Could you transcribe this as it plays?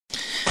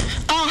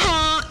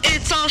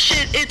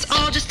shit, it's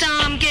all just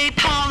dumb gay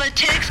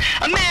politics.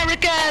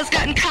 America's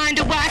gotten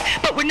kinda whack,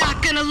 but we're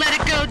not gonna let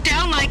it go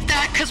down like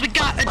that, cause we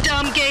got a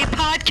dumb gay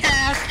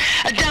podcast,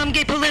 a dumb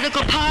gay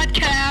political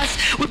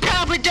podcast. We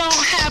probably don't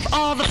have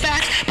all the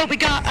facts, but we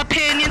got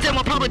opinions and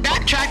we'll probably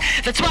backtrack.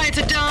 That's why it's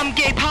a dumb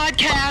gay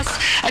podcast,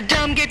 a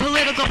dumb gay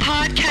political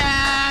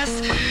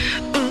podcast.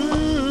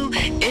 Ooh,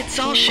 it's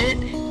all shit,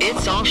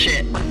 it's all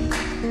shit.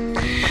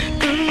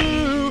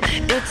 Ooh,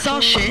 it's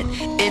all shit,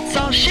 it's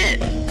all shit.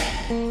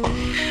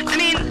 I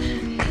mean,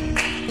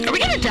 are we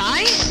gonna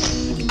die?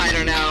 I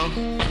don't know.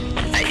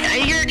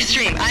 You're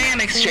extreme. I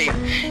am extreme.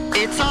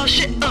 It's all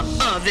shit.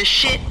 This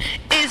shit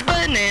is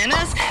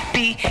bananas.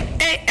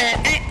 B-A-N-A-N-A-S.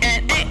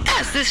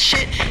 This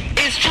shit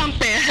is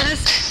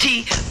Trumpanas.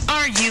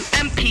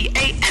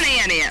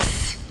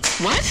 Trumpanas.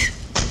 What?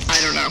 I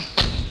don't know.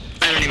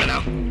 I don't even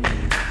know.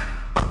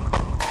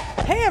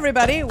 Hey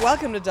everybody,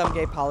 welcome to Dumb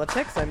Gay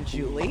Politics. I'm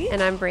Julie.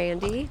 And I'm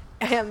Brandy.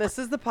 And this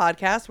is the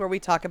podcast where we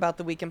talk about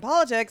the week in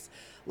politics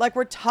like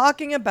we're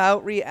talking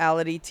about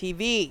reality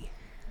TV.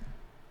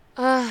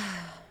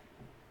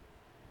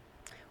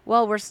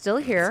 Well, we're still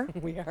here.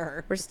 We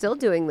are. We're still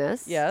doing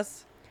this.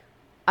 Yes.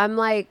 I'm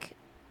like,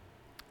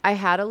 I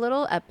had a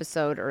little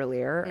episode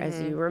earlier, as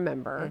you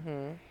remember,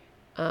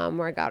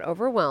 where I got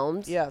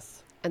overwhelmed.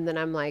 Yes. And then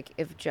I'm like,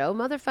 if Joe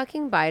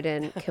motherfucking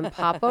Biden can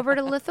pop over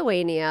to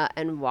Lithuania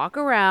and walk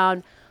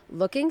around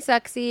looking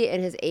sexy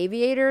in his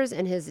aviators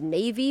and his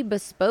Navy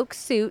bespoke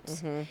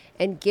suit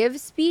and give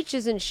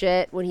speeches and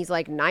shit when he's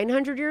like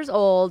 900 years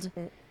old,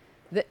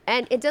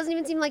 and it doesn't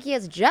even seem like he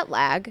has jet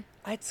lag.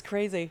 It's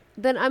crazy.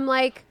 Then I'm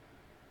like,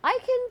 I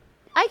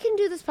can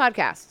do this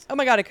podcast. Oh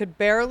my God, I could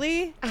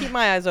barely keep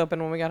my eyes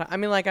open when we got. I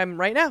mean, like I'm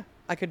right now.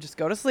 I could just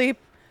go to sleep.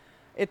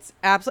 It's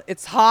absolutely.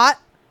 It's hot.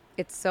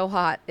 It's so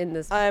hot in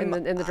this in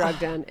the drug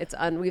den. It's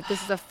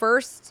this is the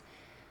first.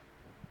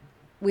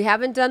 We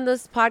haven't done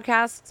this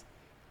podcast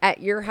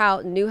at your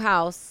new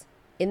house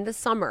in the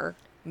summer.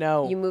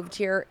 No. You moved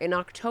here in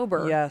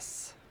October.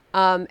 Yes.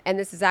 And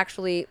this is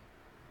actually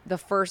the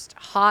first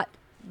hot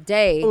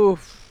day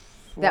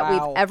that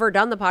we've ever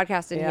done the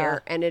podcast in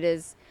here, and it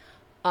is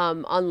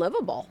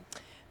unlivable.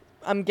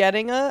 I'm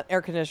getting an air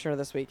conditioner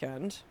this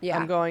weekend.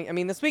 Yeah.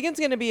 This weekend's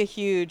going to be a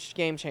huge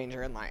game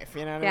changer in life.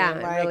 You know what I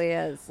mean? Yeah, it really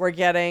is. We're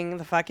getting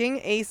the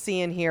fucking AC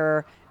in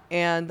here,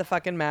 and the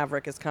fucking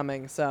Maverick is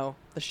coming, so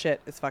the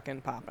shit is fucking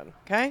popping.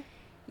 Okay?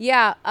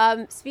 Yeah.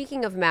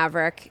 Speaking of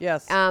Maverick.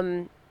 Yes.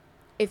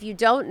 If you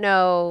don't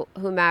know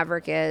who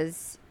Maverick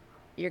is,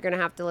 you're going to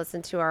have to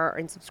listen to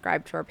and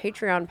subscribe to our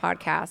Patreon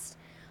podcast.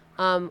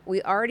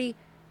 We already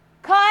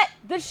cut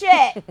the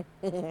shit.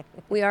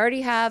 We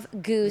already have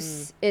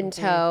Goose in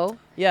tow.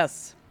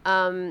 Yes.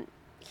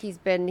 He's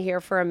been here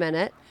for a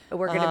minute.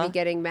 We're going to be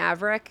getting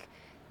Maverick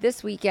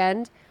this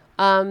weekend.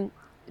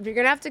 You're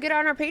going to have to get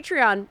on our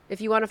Patreon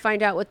if you want to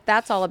find out what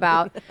that's all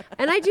about.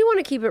 And I do want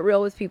to keep it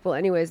real with people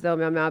anyways, though,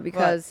 Meow,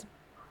 because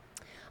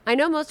I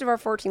know most of our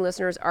 14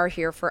 listeners are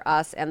here for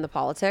us and the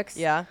politics.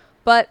 Yeah.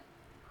 But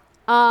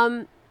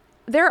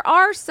there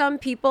are some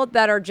people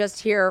that are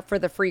just here for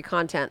the free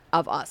content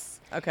of us.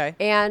 Okay.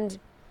 And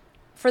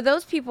for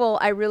those people,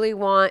 I really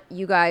want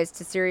you guys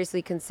to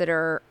seriously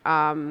consider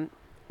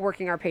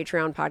working our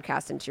Patreon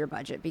podcast into your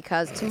budget,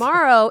 because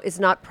tomorrow is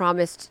not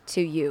promised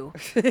to you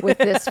with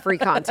this free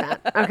content,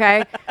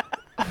 okay?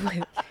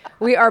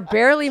 We are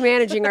barely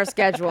managing our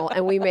schedule,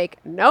 and we make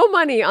no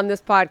money on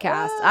this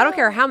podcast. I don't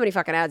care how many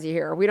fucking ads you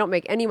hear. We don't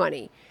make any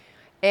money.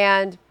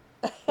 And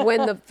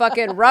when the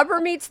fucking rubber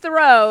meets the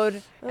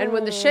road and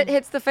when the shit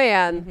hits the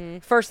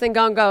fan, first thing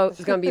gonna go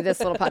is gonna be this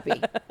little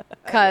puppy,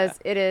 because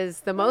it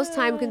is the most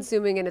time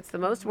consuming and it's the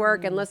most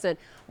work. And listen,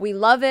 we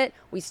love it.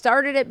 We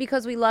started it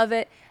because we love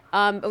it.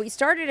 But we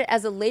started it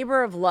as a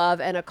labor of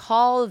love and a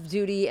call of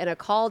duty and a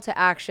call to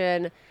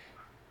action.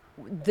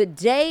 The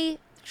day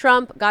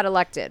Trump got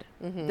elected,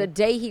 the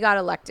day he got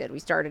elected, we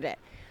started it.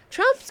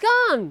 Trump's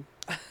gone.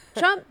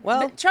 Trump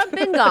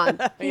been gone.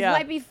 He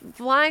might be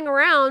flying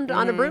around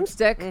on a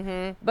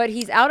broomstick, but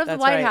he's out of the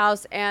White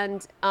House,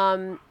 and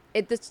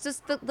it's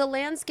just the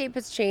landscape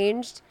has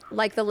changed,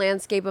 like the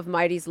landscape of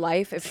Mighty's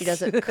life if she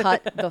doesn't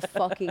cut the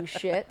fucking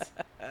shit.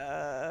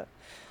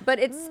 But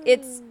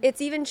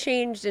it's even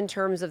changed in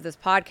terms of this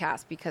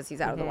podcast because he's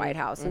out of the White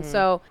House. And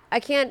so I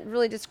can't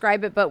really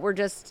describe it, but we're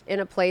just in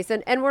a place.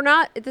 And we're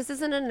not, this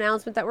isn't an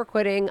announcement that we're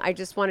quitting. I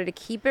just wanted to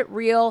keep it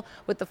real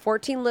with the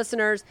 14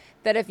 listeners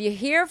that if you're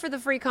here for the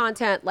free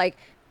content, like,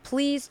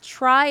 please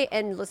try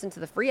and listen to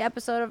the free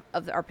episode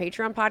of our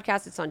Patreon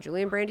podcast. It's on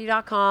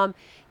julianbrandy.com.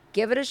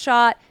 Give it a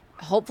shot.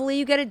 Hopefully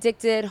you get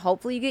addicted.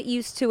 Hopefully you get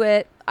used to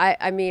it.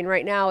 I mean,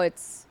 right now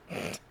it's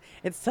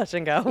touch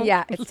and go.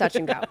 Yeah, it's touch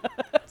and go.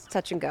 It's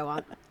touch and go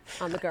on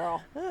the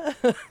girl.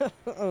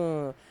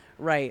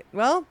 Right.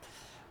 Well,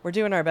 we're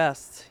doing our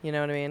best. You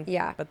know what I mean?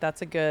 Yeah. But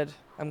that's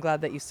I'm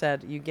glad that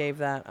you gave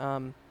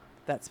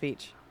that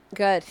speech.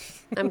 Good.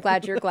 I'm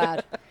glad you're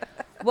glad.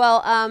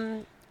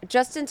 Well,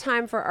 just in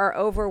time for our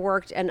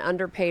overworked and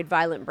underpaid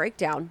violent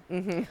breakdown,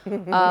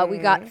 we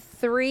got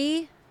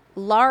 3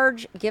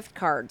 large gift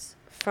cards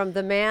from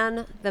the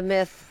man, the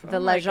myth, the Oh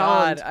my legend,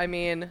 God. I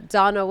mean,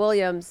 Donna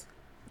Williams.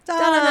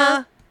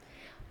 Donna.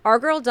 Our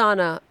girl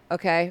Donna,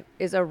 okay,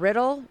 is a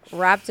riddle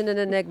wrapped in an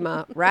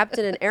enigma, wrapped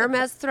in an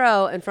Hermes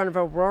throw in front of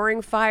a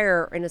roaring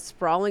fire in a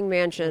sprawling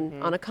mansion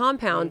on a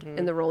compound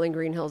in the rolling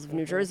green hills of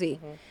New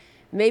Jersey.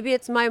 Maybe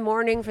it's my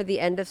mourning for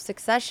the end of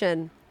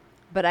Succession,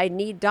 but I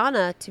need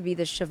Donna to be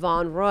the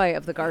Siobhan Roy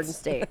of the Garden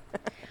State.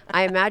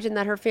 I imagine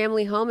that her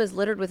family home is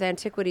littered with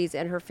antiquities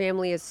and her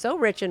family is so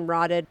rich and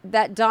rotted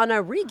that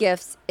Donna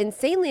regifts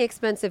insanely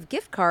expensive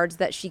gift cards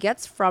that she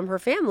gets from her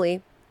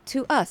family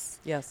to us.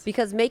 Yes.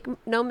 Because make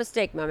no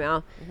mistake,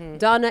 Mama,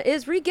 Donna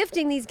is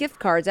regifting these gift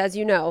cards, as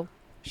you know.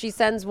 She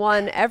sends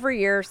one every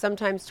year,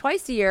 sometimes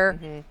twice a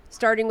year,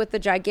 starting with the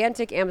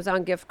gigantic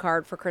Amazon gift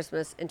card for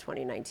Christmas in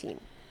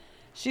 2019.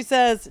 She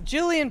says,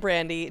 Julie and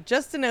Brandy,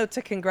 just a note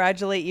to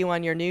congratulate you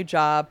on your new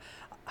job.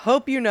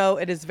 Hope you know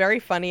it is very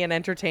funny and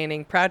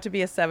entertaining. Proud to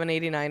be a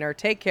 789er.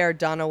 Take care,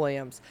 Donna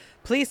Williams.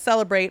 Please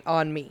celebrate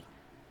on me.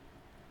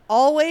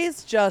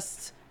 Always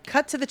just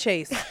cut to the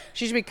chase.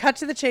 She should be cut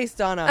to the chase,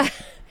 Donna.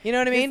 You know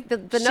what I mean?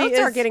 The notes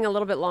are getting a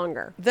little bit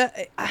longer,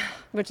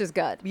 which is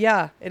good.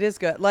 Yeah, it is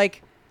good.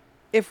 Like,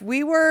 if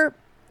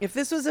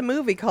this was a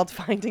movie called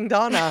Finding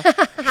Donna,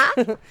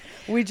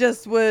 we'd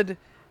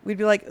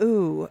be like,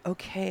 ooh,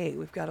 okay,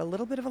 we've got a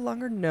little bit of a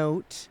longer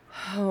note.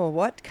 Oh,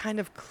 what kind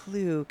of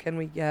clue can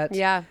we get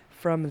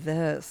from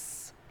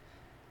this?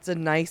 It's a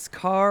nice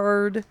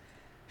card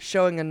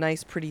showing a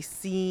nice, pretty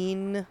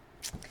scene.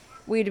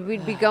 We'd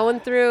be going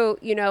through,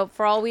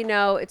 for all we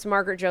know, it's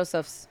Margaret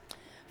Joseph's.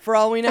 For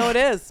all we know, it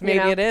is.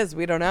 Maybe it is.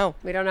 We don't know.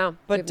 We don't know.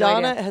 But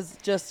Donna has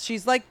just,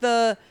 she's like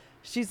a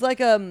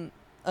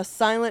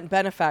silent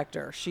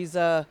benefactor. She's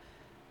an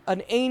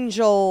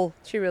angel.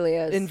 She really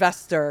is.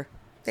 Investor.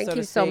 Thank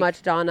you so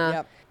much, Donna.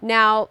 Yep.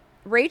 Now,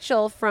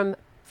 Rachel from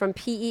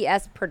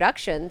PES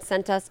Production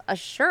sent us a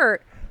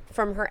shirt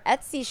from her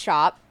Etsy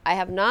shop. I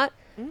have not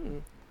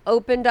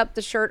opened up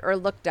the shirt or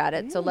looked at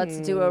it, so let's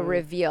do a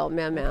reveal,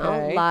 Mama.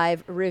 Okay.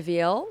 Live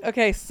reveal.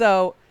 Okay,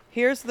 so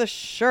here's the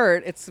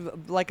shirt. It's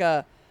like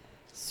a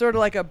sort of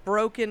like a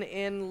broken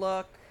in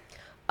look.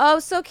 Oh,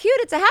 so cute.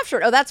 It's a half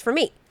shirt. Oh, that's for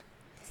me.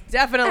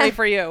 Definitely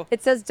for you.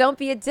 It says, don't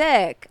be a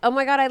dick. Oh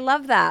my God, I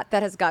love that.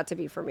 That has got to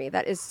be for me.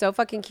 That is so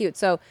fucking cute.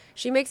 So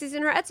she makes these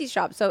in her Etsy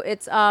shop. So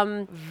it's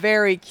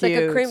very cute.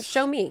 It's like a cream,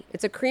 show me.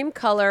 It's a cream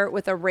color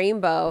with a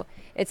rainbow.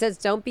 It says,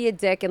 don't be a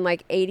dick in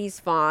like 80s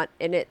font.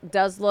 And it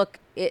does look,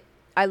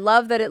 I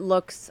love that it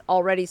looks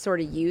already sort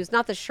of used.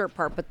 Not the shirt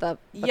part, but the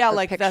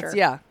like picture. that's,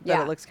 that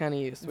it looks kind of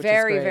used, which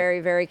very, is great. very,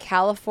 very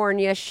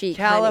California chic.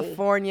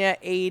 California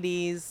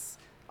 80s,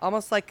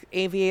 almost like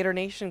Aviator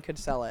Nation could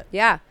sell it.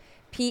 Yeah.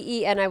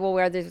 PE, and I will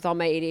wear this with all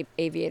my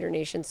Aviator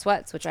Nation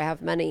sweats, which I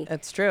have many.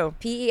 That's true.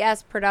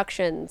 PES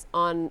Productions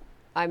I'm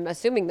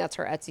assuming that's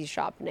her Etsy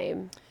shop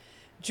name.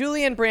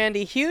 Julie and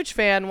Brandy, huge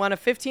fan, one of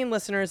 15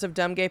 listeners of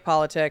Dumb Gay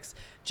Politics.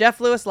 Jeff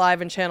Lewis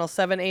Live in channel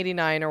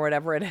 789 or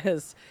whatever it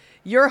is.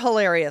 You're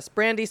hilarious.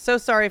 Brandy, so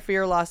sorry for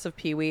your loss of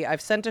Pee-wee.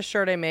 I've sent a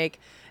shirt I make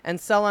and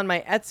sell on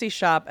my Etsy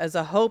shop as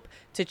a hope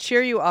to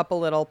cheer you up a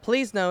little.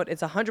 Please note,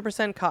 it's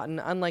 100% cotton,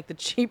 unlike the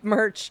cheap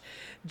merch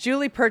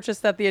Julie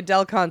purchased at the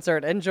Adele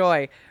concert.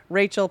 Enjoy.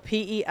 Rachel,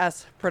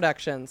 PES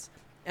Productions.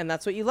 And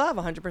that's what you love,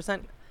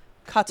 100%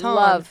 cotton.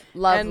 Love.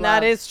 And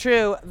that is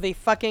true. The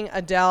fucking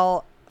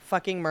Adele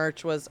fucking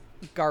merch was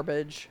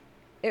garbage.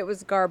 It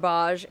was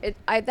garbage.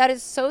 That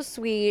is so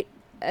sweet.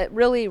 It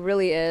really,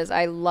 really is.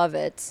 I love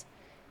it.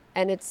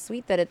 And it's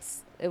sweet that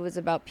it was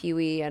about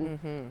Pee-wee.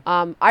 And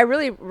I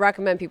really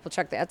recommend people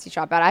check the Etsy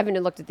shop out. I haven't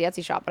even looked at the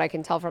Etsy shop, but I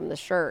can tell from the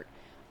shirt.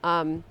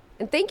 And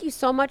thank you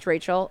so much,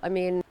 Rachel. I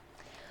mean,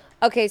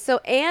 okay, so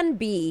Ann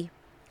B,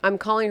 I'm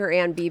calling her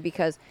Ann B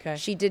because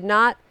she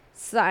didn't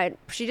sign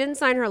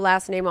her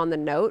last name on the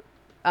note,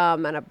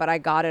 but I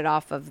got it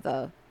off of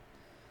the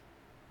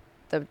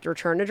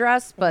return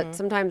address. But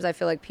sometimes I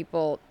feel like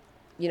people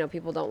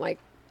don't like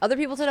other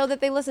people to know that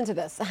they listen to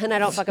this, and I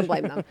don't fucking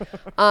blame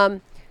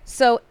them.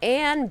 So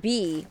Ann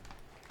B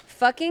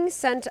fucking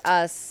sent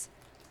us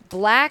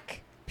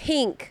black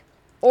pink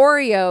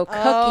Oreo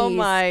cookies. Oh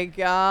my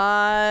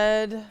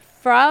God.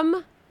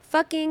 From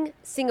fucking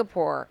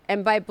Singapore.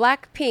 And by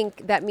black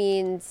pink, that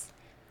means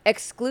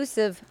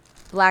exclusive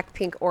black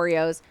pink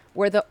Oreos,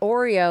 where the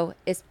Oreo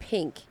is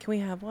pink. Can we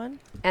have one?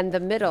 And the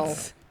middle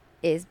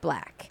is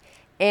black.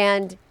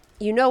 And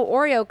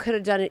Oreo could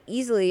have done it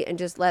easily and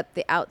just let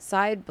the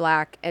outside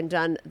black and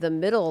done the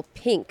middle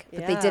pink.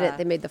 But they didn't.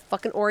 They made the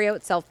fucking Oreo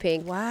itself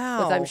pink. Wow.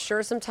 With, I'm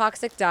sure, some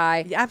toxic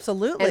dye. Yeah,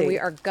 absolutely. And we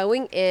are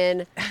going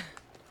in.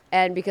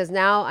 And because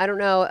now, I don't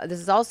know, this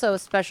is also a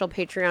special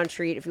Patreon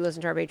treat. If you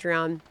listen to our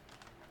Patreon,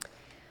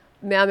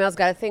 Meow Meow's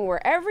got a thing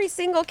where every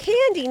single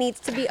candy needs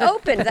to be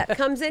opened that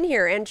comes in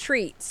here and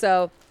treat.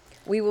 So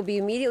we will be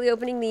immediately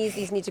opening these.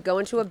 These need to go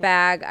into a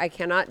bag. I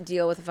cannot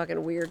deal with a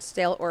fucking weird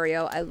stale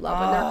Oreo. I love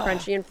when they're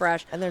crunchy and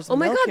fresh. And there's oh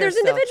my milk God, here there's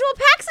still. individual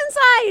packs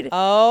inside.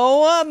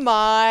 Oh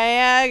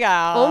my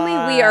God.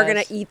 Only we are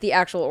going to eat the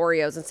actual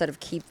Oreos instead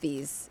of keep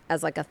these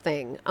as like a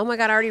thing. Oh my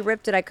God, I already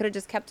ripped it. I could have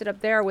just kept it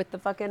up there with the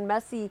fucking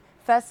messy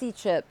Fessy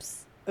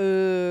chips.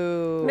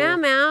 Ooh.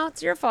 Meow,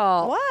 it's your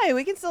fault. Why?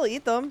 We can still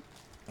eat them.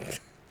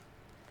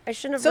 I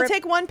shouldn't have So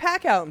take one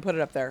pack out and put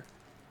it up there.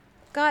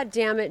 God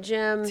damn it,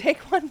 Jim. Take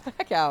one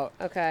pack out.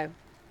 Okay.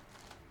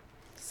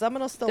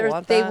 Someone will still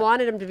want They that.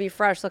 wanted them to be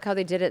fresh. Look how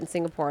they did it in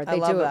Singapore. They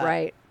love do that. it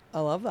right. I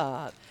love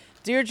that.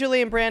 Dear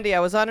Julie and Brandy, I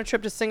was on a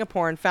trip to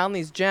Singapore and found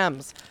these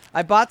gems.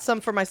 I bought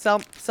some for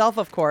myself,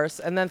 of course,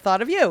 and then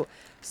thought of you.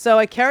 So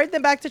I carried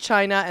them back to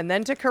China and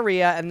then to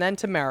Korea and then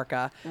to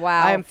America.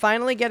 Wow. I am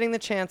finally getting the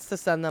chance to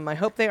send them. I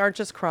hope they aren't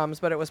just crumbs,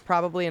 but it was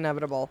probably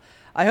inevitable.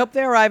 I hope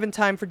they arrive in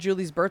time for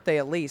Julie's birthday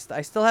at least.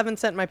 I still haven't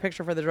sent my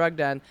picture for the drug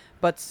den,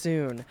 but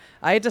soon.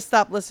 I had to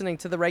stop listening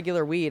to the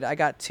regular weed. I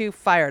got too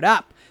fired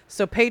up.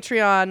 So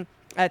Patreon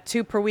at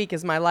 2 per week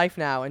is my life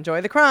now.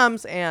 Enjoy the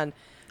crumbs. And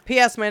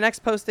P.S. My next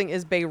posting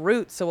is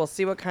Beirut, so we'll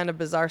see what kind of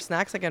bizarre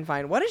snacks I can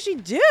find. What did she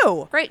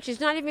do? Great. She's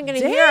not even going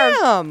to hear.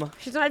 Damn.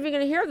 She's not even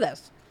going to hear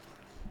this.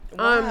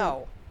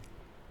 Wow.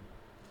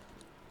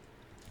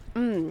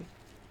 They're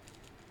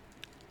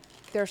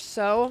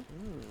so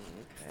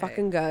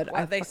fucking good.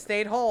 Well, they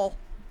stayed whole.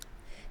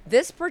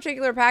 This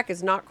particular pack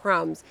is not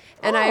crumbs,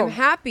 and Oh. I'm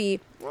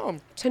happy Oh.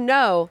 to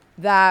know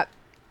that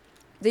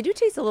they do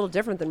taste a little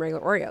different than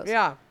regular Oreos.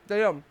 Yeah, they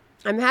do.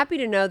 I'm happy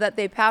to know that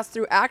they passed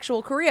through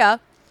actual Korea,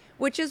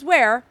 which is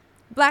where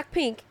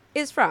Blackpink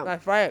is from.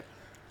 That's right.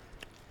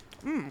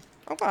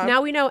 Okay.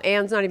 Now we know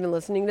Anne's not even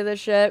listening to this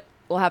shit.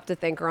 We'll have to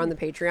thank her on the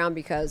Patreon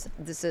because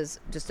this is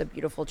just a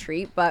beautiful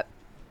treat. But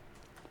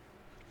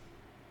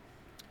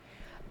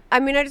I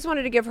mean, I just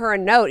wanted to give her a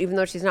note, even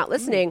though she's not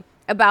listening,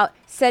 about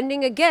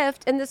sending a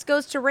gift. And this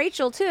goes to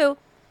Rachel, too.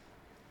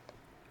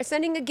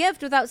 Sending a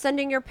gift without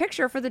sending your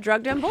picture for the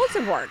Drug Den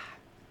bulletin board.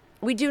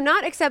 We do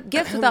not accept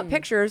gifts without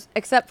pictures,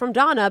 except from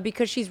Donna,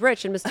 because she's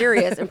rich and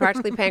mysterious and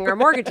practically paying our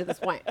mortgage at this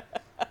point.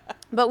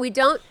 But we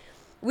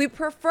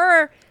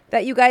prefer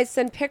that you guys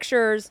send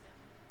pictures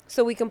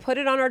so we can put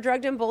it on our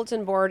Drug Den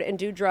bulletin board and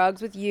do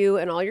drugs with you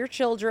and all your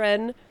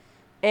children.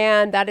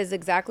 And that is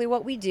exactly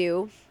what we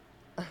do.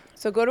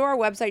 So go to our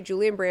website,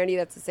 Julie and Brandy.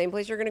 That's the same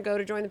place you're going to go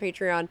to join the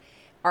Patreon.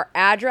 Our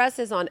address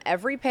is on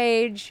every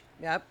page.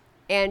 Yep.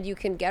 And you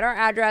can get our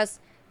address.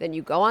 Then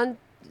you go on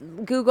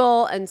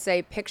Google and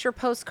say picture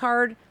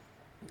postcard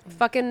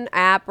fucking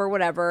app or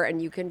whatever.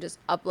 And you can just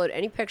upload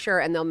any picture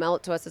and they'll mail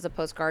it to us as a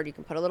postcard. You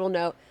can put a little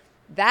note.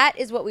 That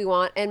is what we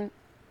want. And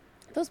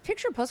those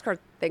picture postcard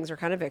things are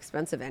kind of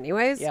expensive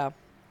anyways. Yeah.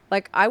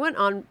 Like I went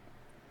on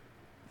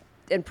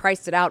and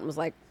priced it out and was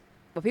like,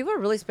 well, people are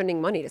really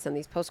spending money to send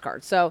these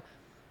postcards. So,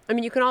 I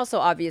mean, you can also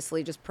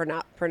obviously just print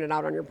it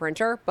out on your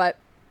printer, but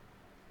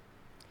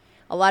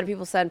a lot of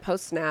people send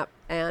PostSnap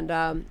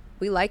and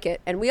we like it.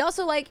 And we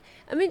also like,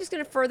 just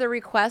going to further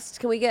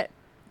request,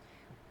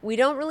 we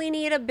don't really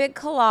need a big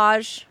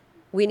collage.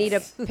 We need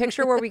a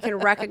picture where we can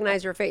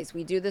recognize your face.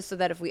 We do this so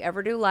that if we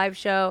ever do a live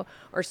show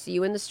or see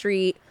you in the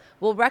street,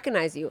 we'll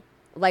recognize you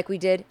like we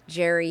did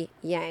Jerry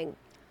Yang,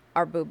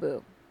 our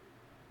boo-boo.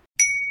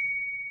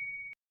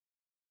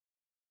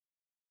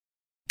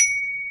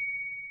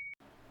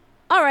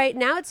 All right,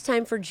 now it's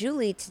time for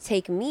Julie to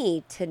take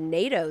me to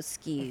NATO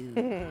Scheww.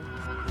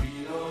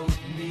 We don't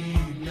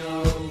need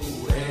no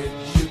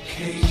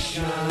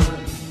education.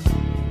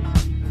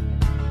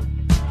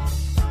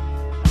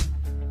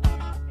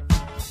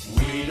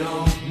 We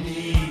don't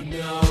need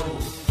no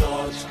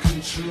thought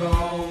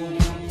control.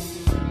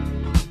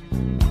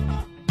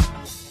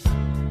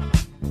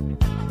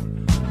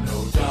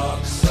 No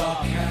dark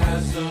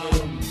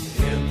sarcasm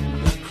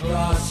in the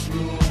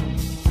classroom.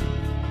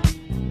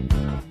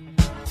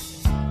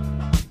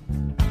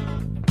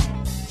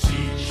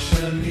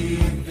 Teacher,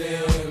 leave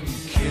them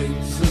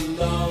kids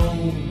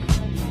alone.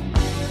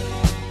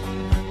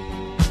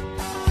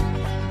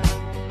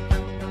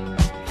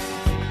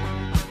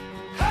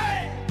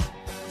 Hey!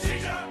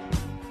 Teacher,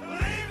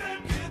 leave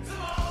them kids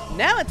alone.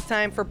 Now it's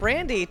time for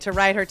Brandy to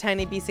ride her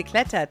tiny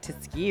bicicleta to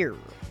Scheww.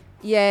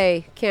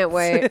 Yay, can't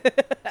wait.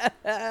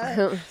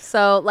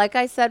 So, like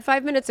I said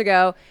 5 minutes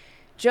ago,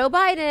 Joe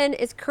Biden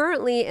is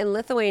currently in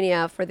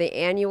Lithuania for the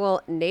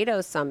annual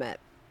NATO summit.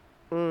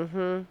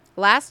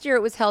 Last year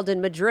it was held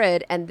in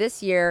Madrid, and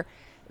this year,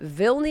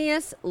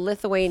 Vilnius,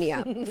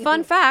 Lithuania.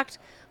 Fun fact,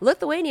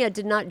 Lithuania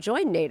did not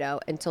join NATO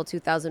until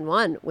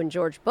 2001 when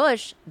George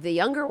Bush, the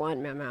younger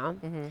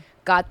one,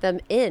 got them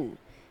in.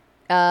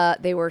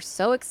 They were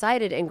so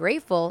excited and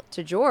grateful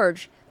to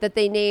George that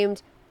they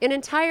named an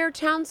entire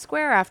town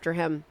square after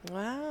him.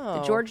 Wow.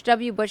 The George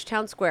W. Bush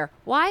Town Square.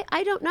 Why?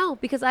 I don't know,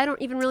 because I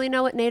don't even really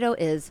know what NATO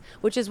is,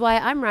 which is why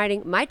I'm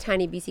riding my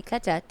tiny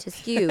bicicleta to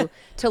Scheww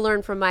to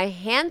learn from my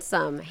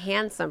handsome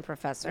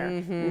professor.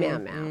 Meow,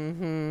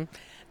 meow.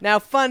 Now,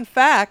 fun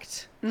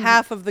fact,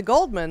 half of the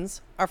Goldmans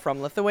are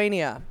from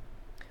Lithuania.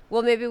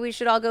 Well, maybe we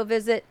should all go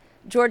visit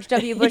George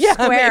W. Bush Yeah,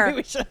 Square. maybe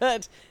we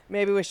should.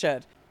 Maybe we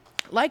should.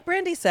 Like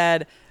Brandy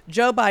said,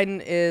 Joe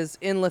Biden is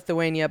in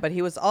Lithuania, but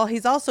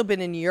he's also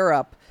been in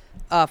Europe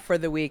for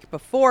the week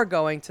before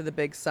going to the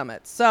big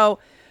summit. So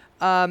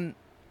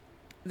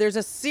there's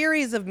a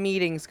series of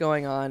meetings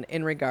going on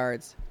in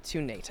regards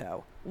to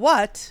NATO.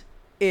 What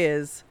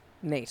is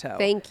NATO.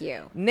 Thank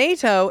you.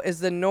 NATO is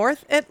the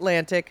North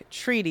Atlantic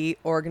Treaty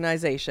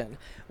Organization.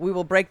 We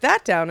will break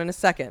that down in a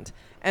second.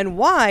 And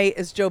why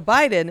is Joe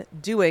Biden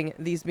doing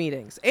these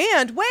meetings?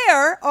 And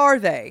where are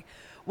they?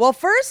 Well,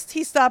 first,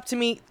 he stopped to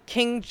meet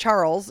King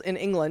Charles in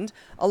England,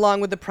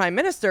 along with the Prime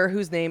Minister,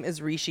 whose name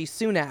is Rishi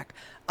Sunak.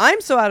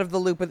 I'm so out of the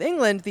loop with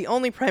England, the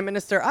only Prime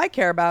Minister I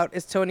care about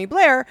is Tony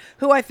Blair,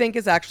 who I think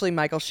is actually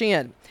Michael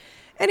Sheehan.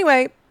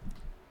 Anyway,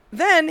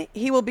 then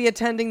he will be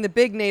attending the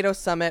big NATO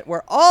summit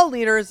where all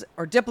leaders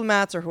or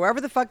diplomats or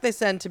whoever the fuck they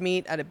send to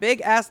meet at a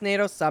big-ass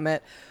NATO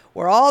summit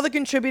where all the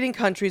contributing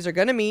countries are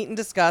going to meet and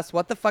discuss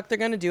what the fuck they're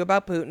going to do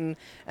about Putin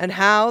and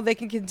how they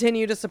can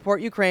continue to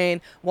support Ukraine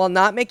while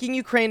not making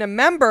Ukraine a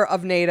member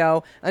of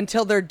NATO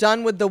until they're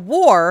done with the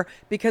war,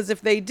 because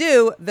if they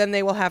do, then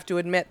they will have to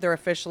admit they're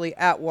officially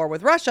at war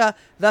with Russia,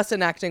 thus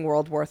enacting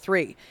World War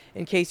III.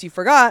 In case you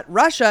forgot,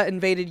 Russia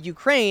invaded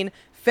Ukraine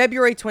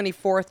February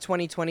 24th,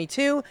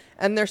 2022,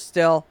 and they're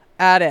still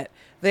at it.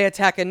 They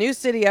attack a new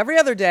city every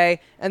other day,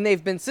 and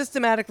they've been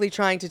systematically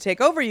trying to take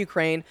over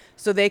Ukraine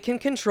so they can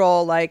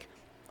control, like,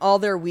 all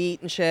their wheat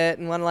and shit,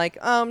 and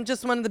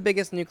just one of the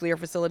biggest nuclear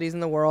facilities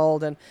in the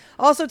world, and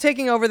also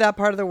taking over that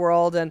part of the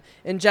world and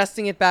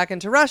ingesting it back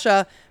into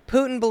Russia.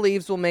 Putin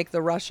believes will make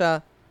the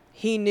Russia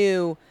he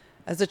knew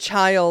as a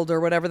child or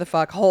whatever the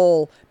fuck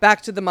whole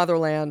back to the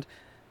motherland,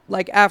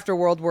 like after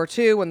World War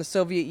II, when the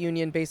Soviet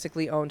Union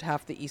basically owned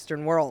half the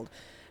Eastern world.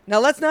 Now,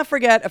 let's not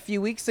forget, a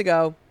few weeks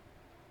ago,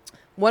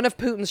 one of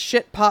Putin's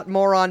shitpot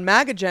moron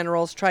MAGA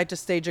generals tried to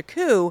stage a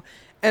coup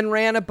and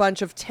ran a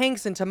bunch of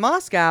tanks into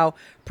Moscow,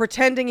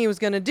 pretending he was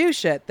going to do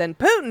shit. Then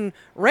Putin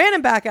ran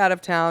him back out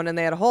of town, and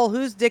they had a whole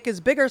whose dick is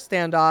bigger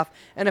standoff,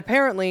 and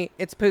apparently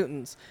it's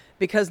Putin's.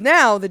 Because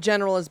now the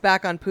general is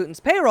back on Putin's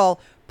payroll,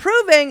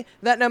 proving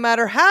that no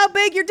matter how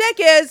big your dick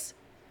is,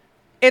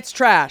 it's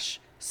trash.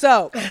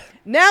 So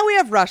now we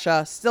have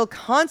Russia still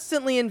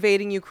constantly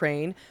invading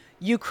Ukraine,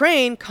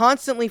 Ukraine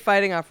constantly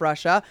fighting off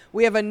Russia.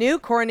 We have a new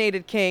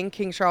coronated king,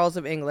 King Charles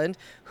of England,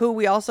 who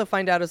we also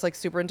find out is like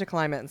super into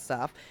climate and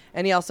stuff.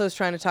 And he also is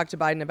trying to talk to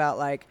Biden about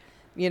like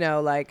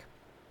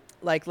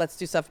let's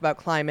do stuff about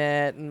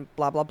climate and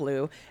blah, blah,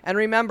 blue. And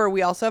remember,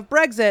 we also have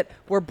Brexit,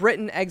 where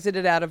Britain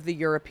exited out of the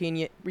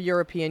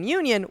European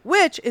Union,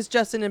 which is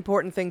just an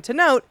important thing to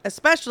note,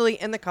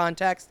 especially in the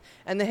context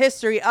and the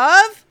history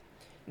of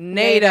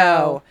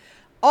NATO.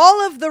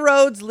 All of the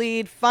roads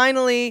lead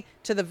finally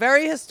to the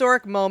very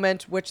historic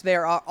moment, which they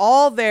are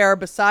all there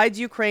besides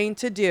Ukraine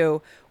to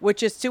do,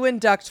 which is to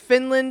induct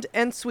Finland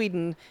and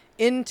Sweden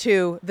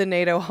into the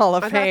NATO Hall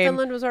of I thought Fame.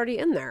 Finland was already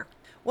in there.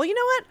 Well, you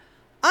know what?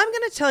 I'm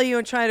going to tell you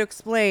and try to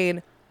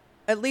explain,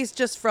 at least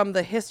just from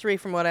the history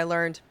from what I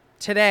learned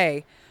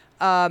today,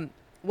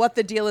 what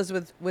the deal is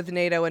with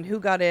NATO and who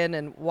got in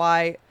and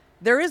why.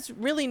 There is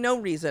really no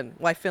reason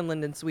why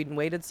Finland and Sweden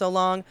waited so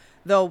long,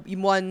 though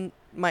one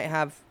might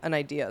have an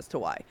idea as to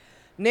why.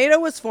 NATO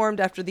was formed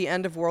after the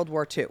end of World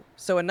War II.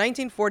 So in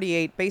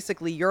 1948,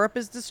 basically Europe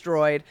is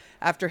destroyed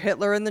after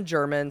Hitler and the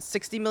Germans.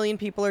 60 million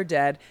people are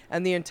dead,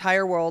 and the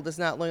entire world is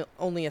not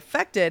only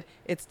affected,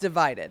 it's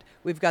divided.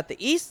 We've got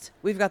the East,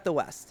 we've got the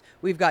West.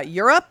 We've got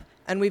Europe,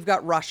 and we've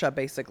got Russia,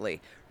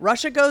 basically.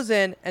 Russia goes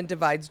in and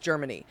divides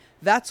Germany.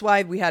 That's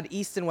why we had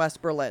East and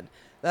West Berlin.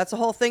 That's a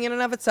whole thing in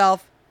and of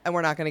itself, and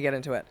we're not going to get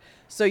into it.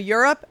 So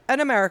Europe and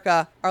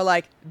America are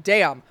like,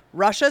 damn,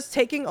 Russia's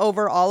taking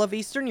over all of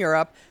Eastern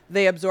Europe.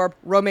 They absorb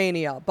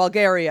Romania,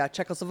 Bulgaria,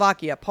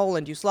 Czechoslovakia,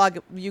 Poland,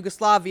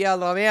 Yugoslavia,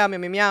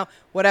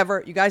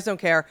 whatever. You guys don't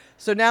care.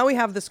 So now we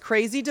have this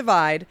crazy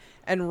divide,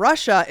 and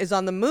Russia is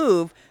on the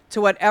move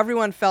to what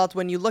everyone felt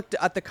when you looked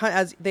at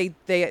as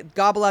they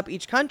gobble up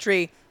each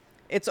country.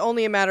 It's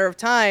only a matter of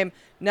time.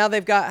 Now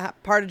they've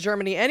got part of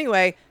Germany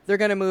anyway. They're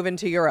going to move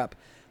into Europe.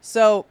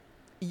 So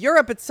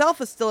Europe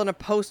itself is still in a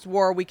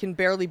post-war, we can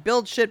barely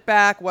build shit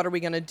back, what are we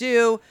going to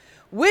do?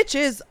 Which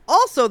is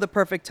also the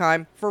perfect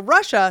time for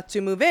Russia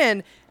to move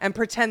in and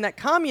pretend that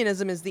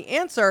communism is the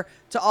answer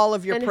to all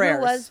of your prayers.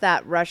 And who was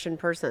that Russian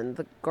person?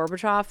 The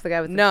Gorbachev? The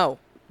guy with No,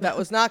 that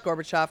was not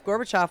Gorbachev.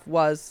 Gorbachev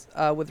was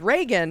with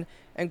Reagan,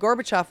 and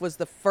Gorbachev was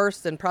the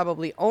first and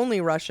probably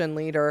only Russian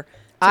leader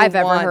I've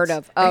ever heard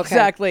of. Okay.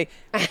 Exactly.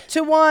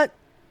 to want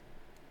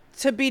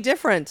to be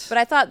different. But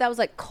I thought that was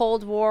like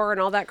Cold War and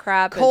all that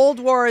crap. Cold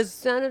War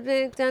is... But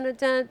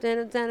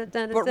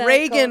But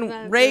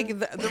Reagan,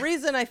 the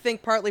reason I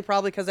think partly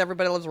probably because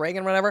everybody loves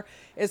Reagan, whatever,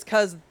 is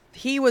because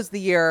he was the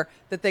year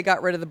that they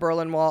got rid of the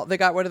Berlin Wall. They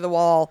got rid of the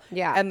wall,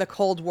 Yeah. and the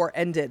Cold War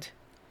ended.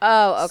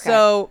 Oh, okay.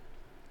 So,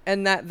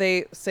 and that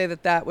they say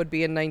that would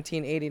be in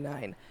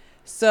 1989.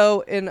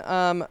 So in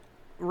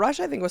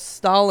Russia, I think it was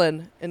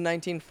Stalin in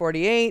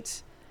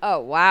 1948. Oh,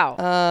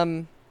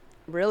 wow.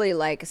 Really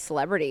like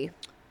celebrity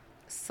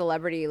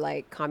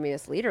like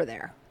communist leader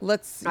there.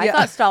 I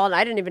thought Stalin,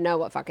 I didn't even know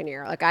what fucking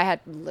year. Like I had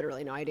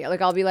literally no idea.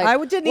 Like I'll be like,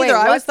 I didn't either.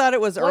 I always thought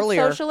it was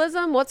earlier. What's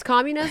socialism? What's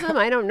communism?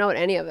 I don't know what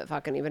any of it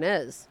fucking even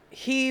is.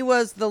 He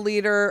was the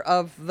leader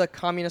of the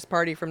Communist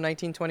Party from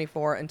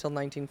 1924 until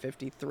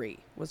 1953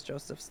 was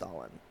Joseph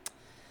Stalin.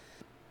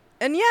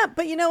 And yeah,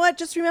 but you know what?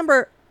 Just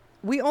remember,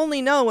 we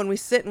only know when we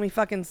sit and we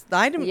fucking.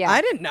 I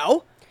didn't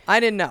know.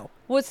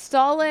 Was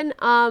Stalin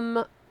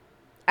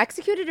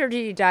executed, or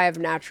did he die of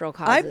natural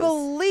causes? I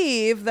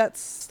believe that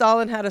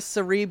Stalin had a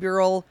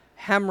cerebral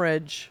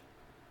hemorrhage.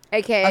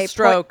 AKA a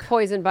stroke.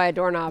 Poisoned by a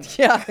doorknob.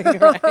 Yeah,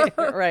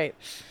 right.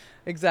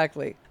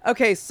 Exactly.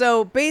 Okay,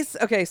 so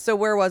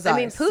where was I? I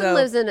mean, Putin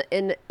lives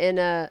in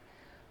a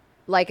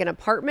like an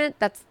apartment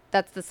that's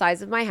the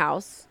size of my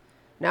house.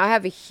 Now I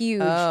have a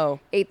huge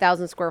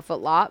 8,000 square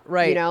foot lot.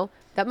 Right. You know,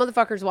 that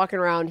motherfucker's walking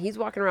around. He's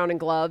walking around in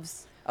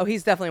gloves. Oh,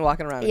 he's definitely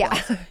walking around.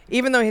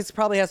 Even though he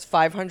probably has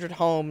 500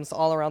 homes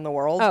all around the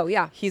world. Oh,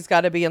 yeah. He's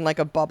got to be in like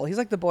a bubble. He's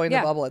like the boy in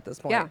the bubble at this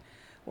point. Yeah.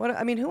 What?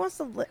 I mean, who wants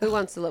to live? Who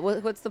wants to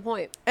live? What's the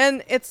point?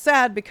 And it's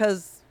sad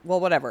because,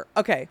 well, whatever.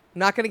 Okay,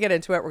 not going to get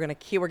into it. We're gonna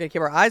keep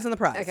our eyes on the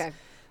prize. Okay.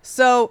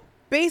 So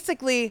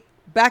basically,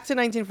 back to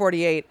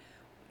 1948.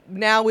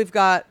 Now we've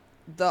got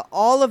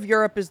all of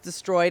Europe is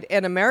destroyed,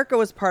 and America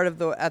was part of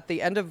at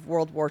the end of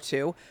World War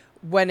II.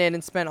 Went in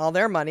and spent all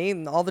their money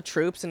and all the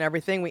troops and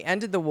everything. We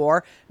ended the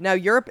war. Now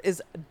Europe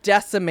is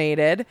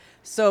decimated.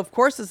 So of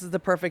course this is the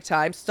perfect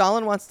time.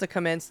 Stalin wants to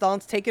come in.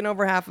 Stalin's taken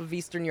over half of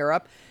Eastern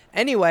Europe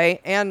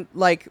anyway, and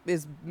like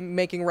is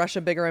making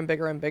Russia bigger and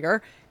bigger and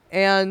bigger.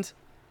 And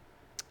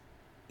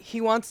he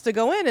wants to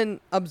go in and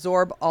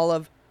absorb all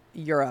of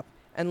Europe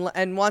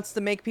and wants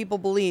to make people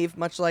believe,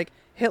 much like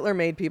Hitler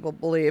made people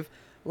believe,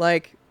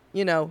 like,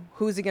 you know,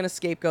 who's he going to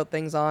scapegoat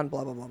things on,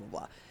 blah, blah, blah, blah,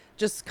 blah.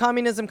 Just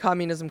communism,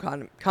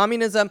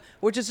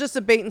 which is just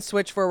a bait and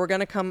switch for we're going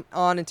to come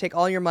on and take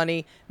all your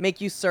money,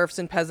 make you serfs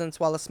and peasants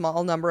while a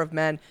small number of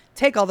men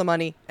take all the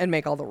money and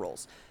make all the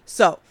rules.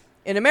 So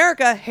in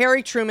America,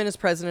 Harry Truman is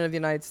president of the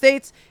United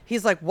States.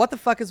 He's like, what the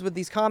fuck is with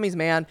these commies,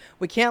 man?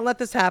 We can't let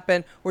this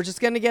happen. We're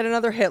just going to get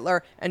another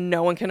Hitler and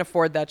no one can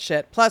afford that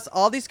shit. Plus,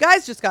 all these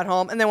guys just got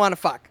home and they want to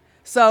fuck.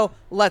 So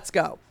let's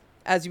go.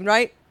 As you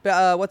write,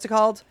 what's it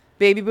called?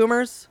 Baby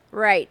boomers?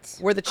 Right.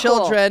 We're the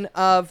children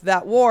of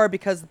that war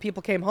because the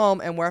people came home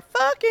and we're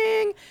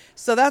fucking.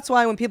 So that's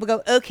why when people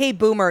go, okay,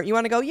 boomer, you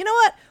want to go, you know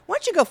what? Why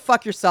don't you go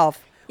fuck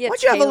yourself? Yeah, Why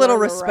don't you have a little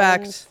Taylor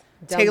respect? Lorenz,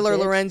 Taylor dumb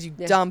bitch. Lorenz, you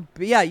Yeah. dumb,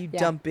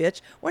 dumb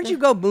bitch. Why don't you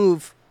go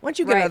move? Why don't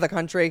you get Right. out of the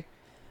country?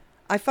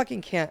 I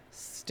fucking can't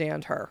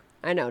stand her.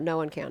 I know. No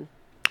one can.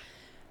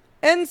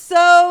 And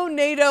so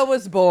NATO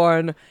was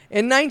born.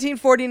 In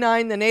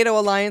 1949, the NATO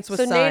alliance was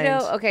So signed.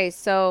 NATO, okay,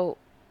 so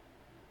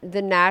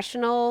the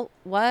national,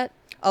 what?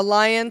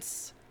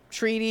 Alliance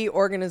Treaty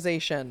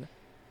Organization.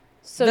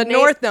 So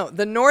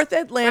The North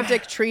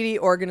Atlantic Treaty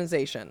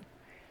Organization.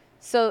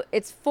 So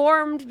it's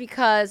formed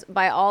because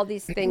by all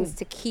these things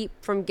to keep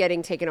from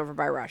getting taken over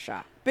by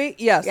Russia.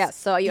 Yes. Yes,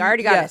 so you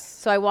already got Yes.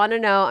 it. So I want to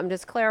know, I'm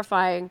just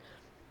clarifying,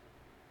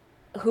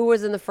 who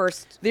was in the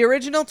first? The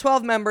original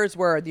 12 members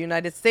were the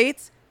United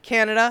States,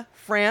 Canada,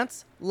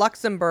 France,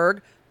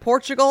 Luxembourg,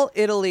 Portugal,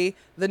 Italy,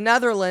 the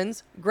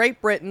Netherlands,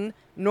 Great Britain,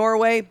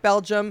 Norway,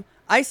 Belgium,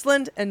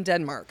 Iceland, and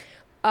Denmark.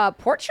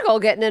 Portugal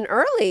getting in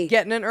early.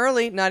 Getting in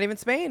early, not even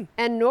Spain.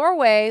 And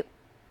Norway,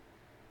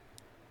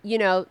 you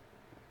know,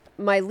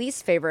 my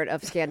least favorite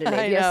of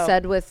Scandinavia, know.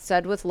 said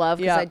with love,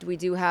 because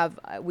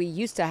Yeah. we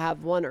used to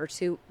have one or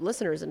two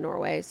listeners in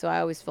Norway, so I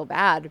always feel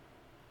bad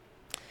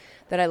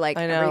that I like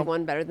I know.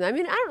 everyone better than. I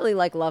mean, I don't really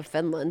love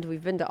Finland.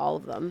 We've been to all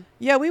of them.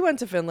 Yeah, we went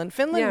to Finland.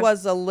 Finland Yeah.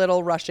 was a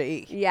little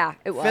Russia-y. Yeah,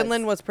 it was.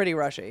 Finland was pretty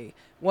Russia-y.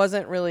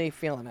 Wasn't really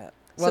feeling it.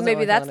 So Wasn't maybe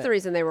really that's feeling the it.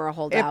 reason they were a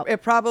holdout.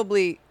 It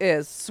probably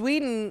is.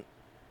 Sweden,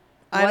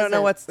 I don't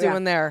know Wasn't. what's Yeah.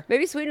 doing there.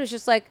 Maybe Sweden was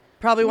just like,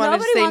 Probably wanted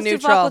nobody to stay wants neutral.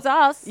 to fuck with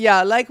us.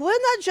 Yeah, like, we're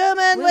not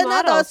German, We're we're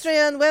not models.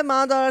 Austrian, we're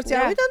models.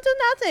 Yeah, Yeah. we don't do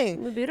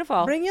nothing. We're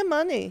beautiful. Bring your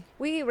money.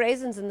 We eat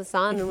raisins in the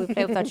sun and we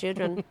play with our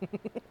children.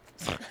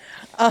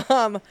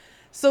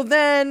 So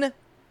then,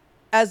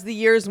 as the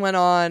years went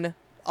on,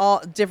 all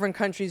different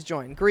countries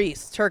joined.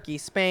 Greece, Turkey,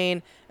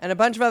 Spain, and a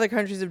bunch of other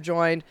countries have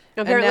joined.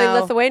 And Apparently now-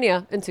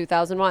 Lithuania in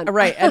 2001.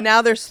 Right, and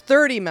now there's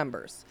 30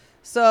 members.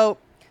 So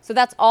So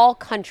that's all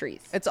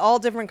countries. it's all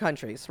different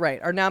countries, right,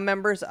 are now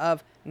members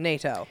of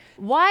NATO.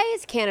 Why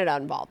is Canada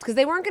involved? Because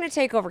they weren't going to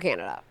take over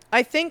Canada.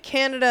 I think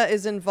Canada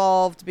is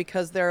involved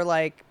because they're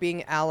like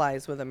being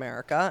allies with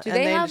America. Do and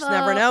they they have just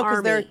never a know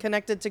because they're army?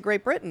 connected to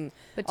Great Britain.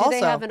 But do they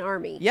Also, have an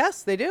army?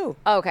 Yes, they do.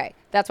 Okay,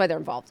 that's why they're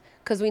involved.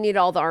 Because we need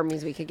all the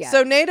armies we could get.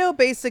 So NATO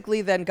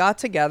basically then got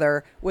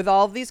together with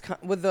all of these,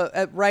 with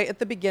the right at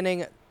the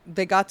beginning,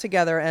 they got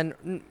together,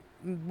 and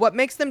what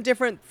makes them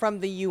different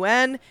from the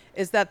UN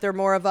is that they're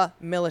more of a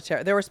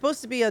military. They were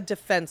supposed to be a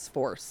defense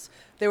force.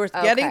 They were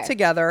getting Okay.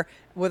 together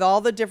with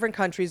all the different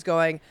countries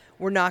going,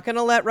 we're not going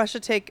to let Russia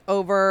take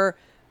over.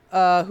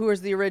 Who was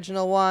the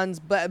original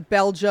ones?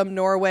 Belgium,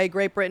 Norway,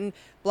 Great Britain,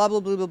 blah, blah,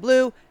 blah, blah,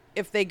 blah.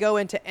 If they go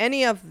into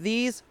any of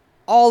these,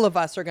 all of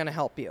us are going to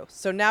help you.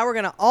 So now we're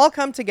going to all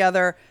come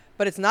together,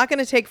 but it's not going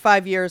to take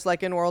 5 years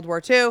like in World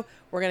War II.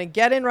 We're going to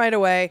get in right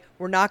away.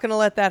 We're not going to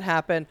let that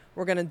happen.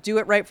 We're going to do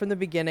it right from the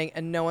beginning,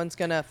 and no one's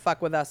going to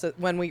fuck with us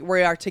when we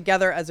are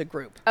together as a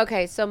group.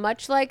 Okay, so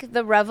much like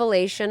the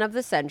revelation of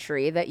the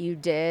century that you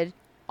did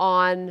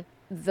on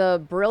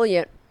the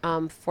brilliant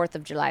 4th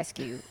of July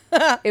skew.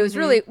 It was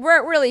really,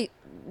 we're really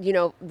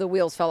the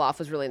wheels fell off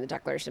was really in the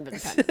Declaration of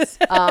Independence.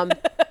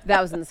 That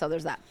was in the, so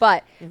there's that.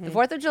 But the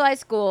 4th of July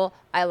school,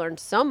 I learned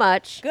so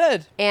much.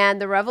 Good.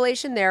 And the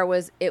revelation there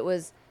was, it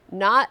was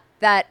not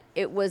that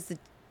it was,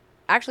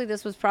 actually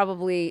this was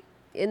probably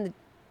in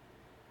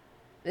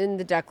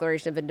the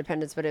Declaration of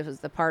Independence, but it was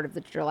the part of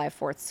the July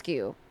 4th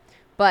Scheww.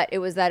 But it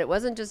was that it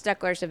wasn't just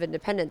Declaration of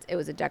Independence, it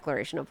was a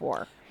declaration of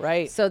war.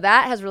 Right. So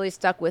that has really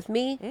stuck with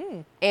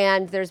me.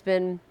 And there's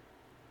been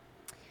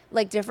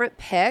like different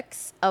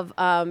pics of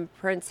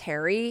Prince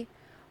Harry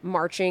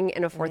marching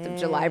in a 4th of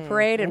July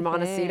parade in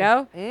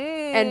Montecito.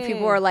 And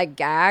people were like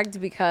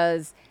gagged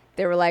because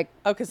they were like,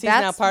 Oh, because he's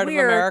that's now part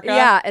weird. of America?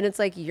 Yeah. And it's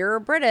like, you're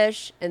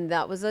British. And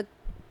that was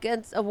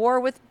against a war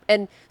with,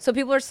 and so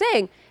people are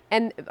saying,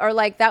 and are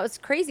like, that was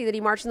crazy that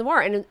he marched in the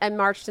war and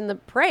marched in the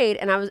parade.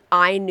 And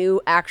I knew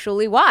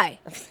actually why.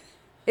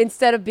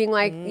 Instead of being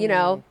like,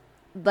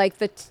 like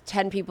the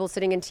 10 people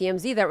sitting in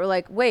TMZ that were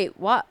like, wait,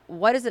 what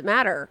does it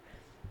matter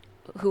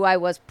who I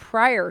was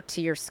prior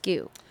to your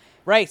Scheww?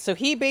 Right. So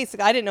he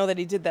basically, I didn't know that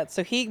he did that.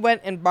 So he went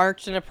and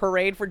marched in a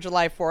parade for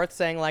July 4th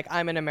saying like,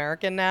 I'm an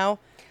American now.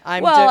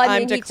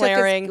 I'm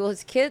declaring.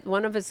 His kid,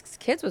 one of his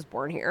kids was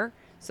born here.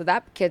 So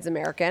that kid's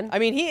American. I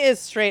mean, he is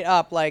straight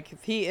up like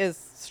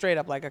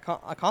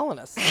a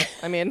colonist.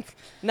 I mean,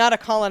 not a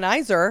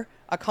colonizer,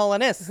 a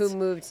colonist. Who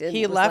moved in.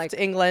 He left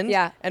England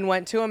and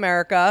went to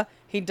America.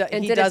 He did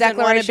a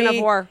declaration of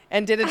war.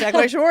 And did a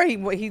declaration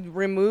of war. He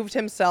removed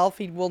himself.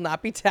 He will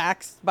not be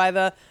taxed by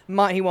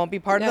he won't be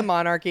part of the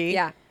monarchy.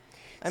 Yeah.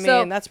 I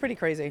mean, that's pretty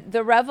crazy.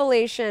 The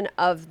revelation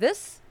of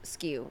this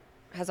Scheww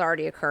has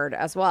already occurred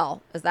as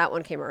well, as that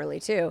one came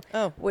early too.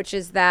 Oh. Which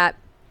is that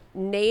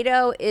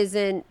NATO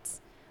isn't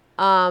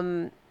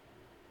because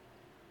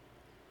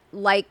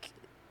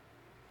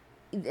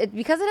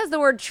it has the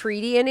word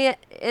treaty in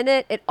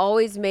it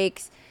always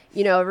makes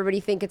everybody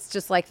think it's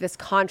just like this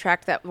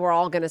contract that we're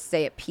all going to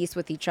stay at peace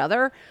with each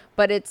other,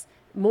 but it's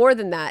more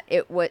than that.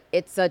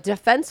 It's a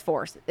defense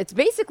force. It's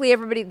basically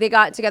everybody, they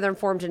got together and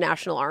formed a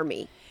national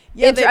army.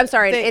 Yeah,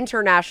 an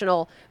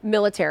international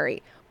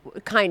military,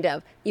 kind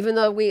of, even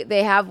though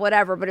they have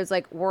whatever, but it's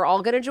like, we're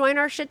all going to join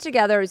our shit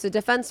together as a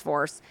defense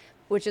force,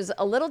 which is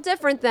a little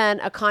different than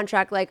a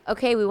contract like,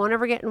 okay, we won't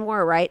ever get in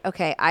war, right?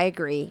 Okay, I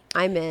agree.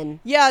 I'm in.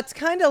 Yeah, it's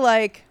kind of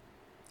like,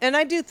 and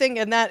I do think,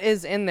 and that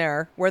is in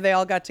there, where they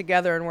all got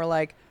together and were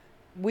like,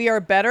 we are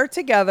better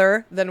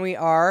together than we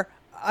are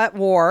at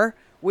war.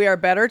 We are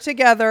better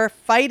together,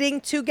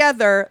 fighting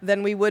together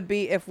than we would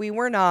be if we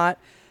were not.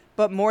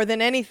 But more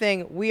than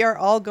anything, we are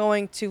all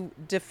going to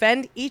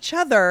defend each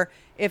other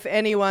if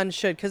anyone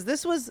should. Because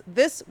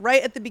this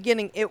right at the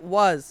beginning, it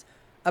was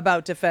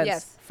about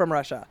defense from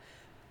Russia.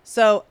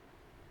 So,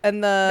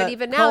 and the but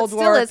even now Cold it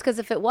still War is, because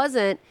if it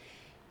wasn't,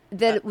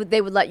 then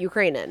they would let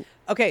Ukraine in.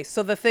 Okay,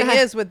 so the thing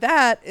is with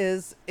that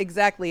is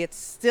exactly, it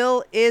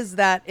still is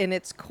that in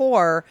its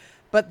core,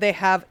 but they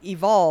have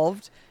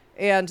evolved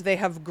and they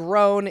have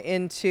grown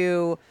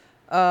into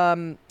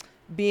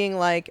being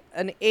like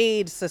an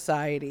aid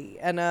society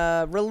and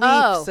a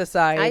relief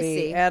society. I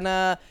see.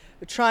 And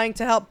trying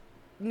to help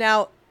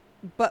now.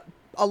 But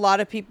a lot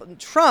of people,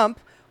 Trump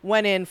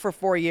went in for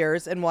 4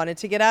 years and wanted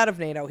to get out of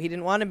NATO. He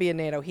didn't want to be in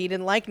NATO. He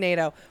didn't like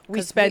NATO.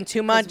 We spend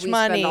too much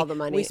money. Spend all the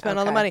money. We spend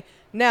all the money.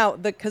 Now,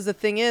 because the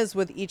thing is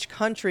with each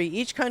country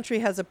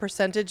has a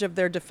percentage of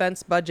their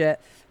defense budget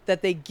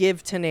that they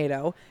give to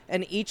NATO.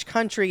 And each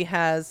country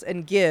has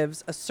and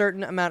gives a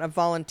certain amount of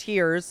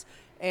volunteers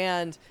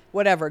and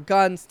whatever,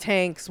 guns,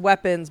 tanks,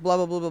 weapons, blah,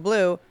 blah, blah, blah,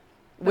 blah,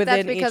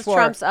 within each war.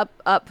 That's because Trump's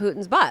up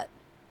Putin's butt.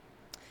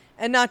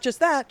 And not just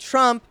that,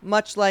 Trump,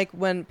 much like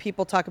when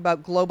people talk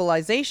about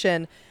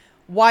globalization,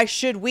 why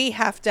should we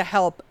have to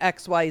help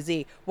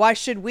XYZ? Why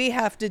should we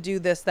have to do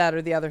this, that,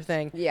 or the other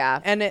thing? Yeah.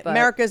 And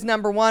America's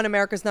number one. We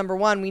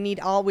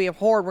have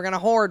hoard. We're going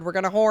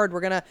to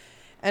hoard.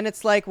 And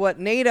it's like what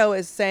NATO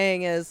is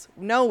saying is,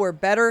 no, we're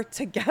better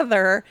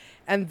together.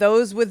 And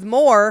those with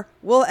more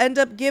will end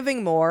up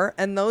giving more.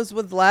 And those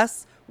with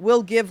less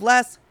will give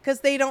less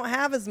because they don't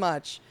have as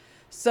much.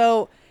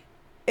 So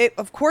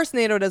of course,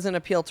 NATO doesn't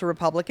appeal to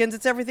Republicans.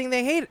 It's everything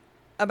they hate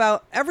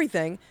about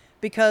everything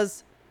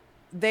because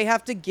they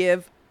have to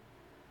give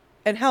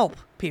and help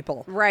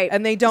people. Right.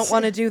 And they don't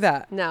want to do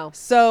that. No.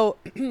 So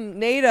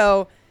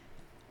NATO...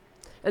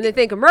 And they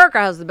think America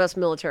has the best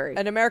military.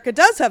 And America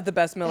does have the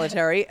best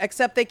military,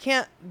 except they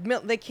can't,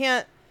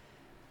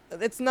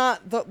 it's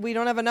not, we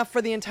don't have enough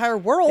for the entire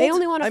world. They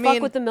only want to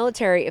fuck with the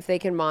military if they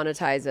can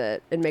monetize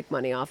it and make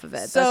money off of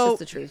it. So, that's just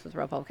the truth with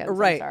Republicans.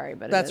 Right. I'm sorry,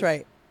 but that's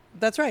right.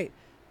 That's right.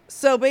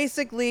 So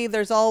basically,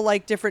 there's all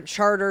like different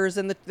charters,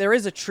 and there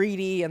is a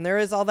treaty, and there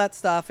is all that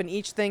stuff, and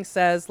each thing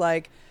says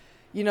like,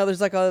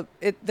 there's like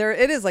it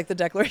is like the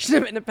Declaration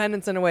of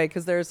Independence in a way,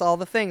 because there's all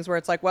the things where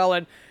it's like, well,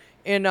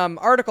 in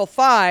Article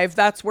 5,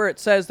 that's where it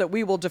says that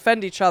we will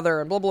defend each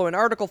other, and blah blah. And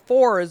Article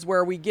 4 is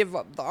where we give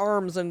up the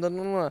arms, and blah,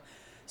 blah, blah.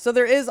 So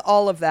there is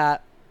all of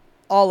that.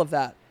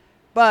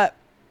 But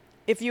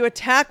if you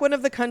attack one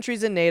of the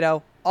countries in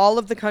NATO, all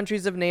of the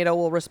countries of NATO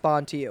will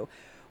respond to you.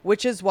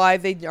 which is why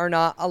they are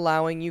not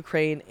allowing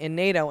Ukraine in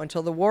NATO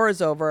until the war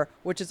is over,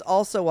 which is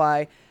also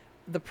why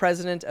the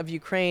president of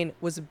Ukraine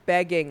was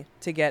begging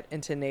to get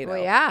into NATO.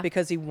 Well, yeah.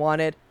 Because he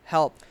wanted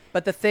help.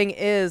 But the thing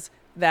is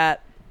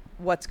that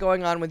what's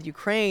going on with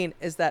Ukraine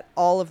is that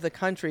all of the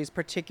countries,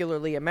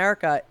 particularly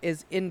America,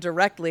 is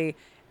indirectly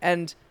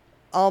and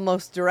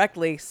almost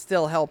directly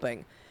still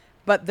helping.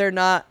 But they're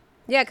not.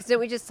 Yeah, because didn't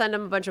we just send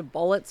them a bunch of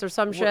bullets or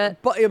some shit?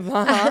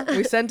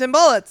 We sent him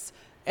bullets.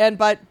 And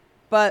but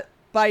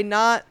by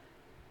not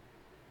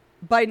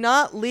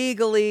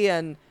legally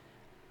and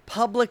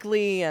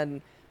publicly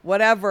and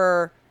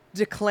whatever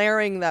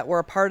declaring that we're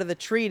a part of the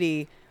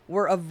treaty,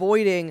 we're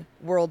avoiding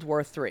World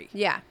War III.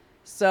 Yeah.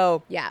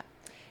 So Yeah.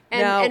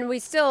 Now- And we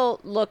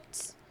still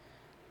looked,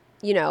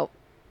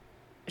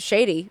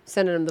 shady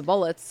sending them the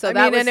bullets. So I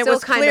that mean, was and it still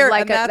was kind clear, of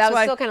like and that's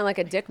why- still kind of like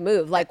a dick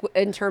move, like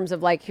in terms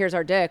of like, here's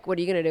our dick. What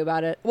are you going to do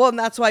about it? well, and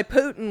that's why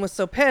Putin was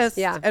so pissed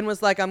Yeah. and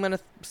was like, I'm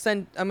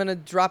gonna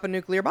drop a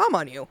nuclear bomb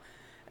on you.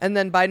 And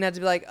then Biden had to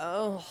be like,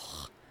 oh,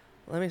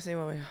 let me see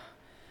what we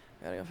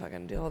gotta go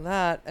fucking deal with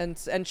that.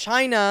 And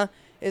China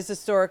is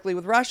historically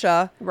with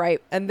Russia.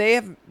 Right. And they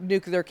have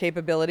nuclear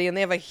capability and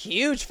they have a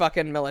huge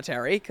fucking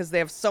military because they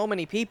have so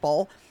many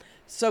people.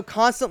 So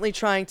constantly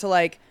trying to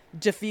like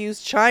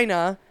diffuse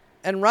China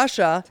and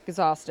Russia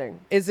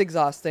Exhausting. is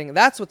exhausting.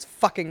 That's what's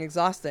fucking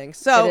exhausting.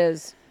 So It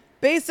is.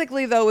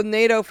 basically though, with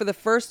NATO for the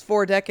first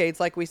 4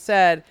 decades, like we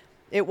said,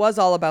 it was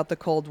all about the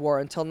Cold War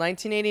until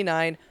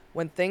 1989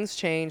 when things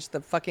changed, the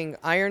fucking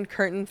Iron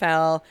Curtain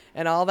fell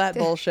and all that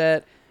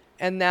bullshit.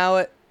 And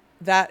now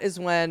that is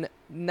when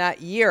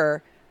that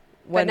year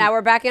But now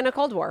we're back in a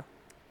Cold War.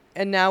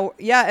 and now,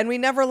 yeah, and we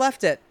never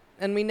left it.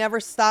 And we never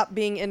stopped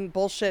being in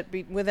bullshit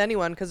with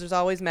anyone because there's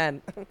always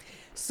men.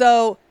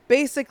 So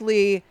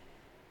basically,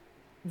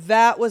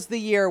 that was the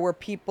year where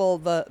people,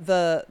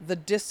 the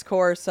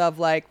discourse of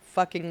like,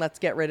 fucking let's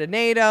get rid of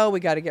NATO. We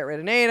got to get rid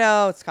of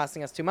NATO. It's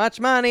costing us too much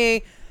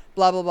money,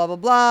 blah, blah, blah, blah,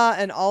 blah.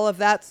 And all of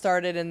that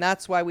started. And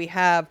that's why we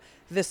have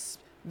this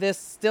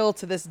still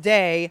to this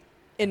day,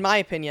 in my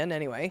opinion,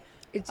 anyway.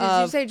 Did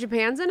you say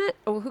Japan's in it?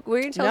 Or were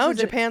you going to tell us? No, who's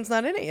in it? Japan's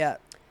not in it yet.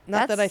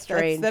 Not That's that I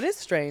strange. That is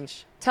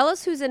strange. Tell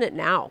us who's in it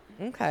now.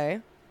 Okay.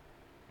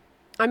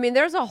 I mean,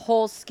 there's a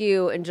whole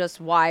skew in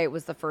just why it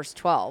was the first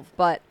 12,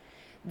 but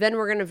then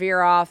we're going to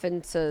veer off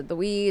into the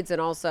weeds,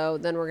 and also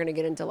then we're going to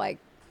get into like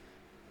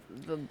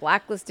the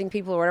blacklisting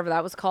people or whatever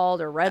that was called,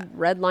 or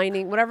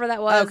redlining, whatever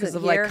that was. Oh, because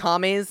of like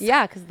commies?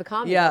 Yeah, because the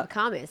commies. Yeah. The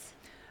commies.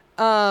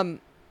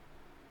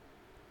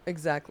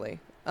 Exactly.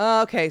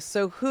 Okay,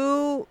 so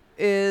who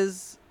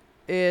is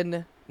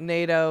in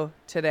NATO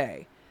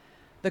today?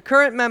 The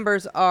current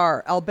members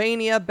are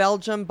Albania,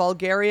 Belgium,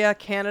 Bulgaria,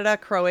 Canada,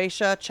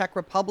 Croatia, Czech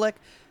Republic,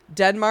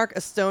 Denmark,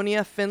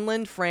 Estonia,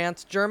 Finland,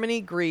 France,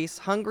 Germany, Greece,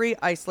 Hungary,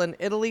 Iceland,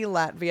 Italy,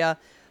 Latvia,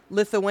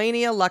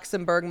 Lithuania,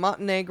 Luxembourg,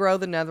 Montenegro,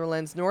 the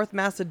Netherlands, North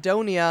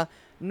Macedonia,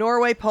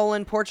 Norway,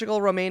 Poland,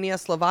 Portugal, Romania,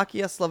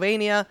 Slovakia,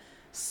 Slovenia,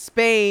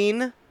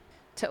 Spain.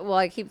 Well,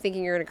 I keep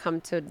thinking you're going to come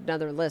to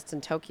another list,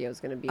 and Tokyo is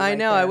going to be. I right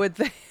know, there. I would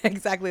think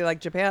exactly like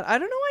Japan. I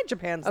don't know why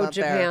Japan's not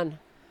there. Japan.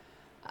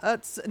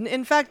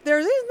 In fact,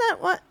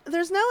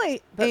 there's no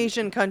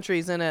Asian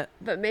countries in it.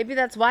 But maybe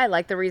that's why,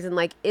 like the reason,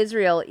 like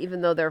Israel,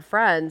 even though they're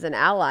friends and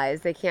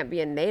allies, they can't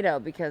be in NATO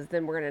because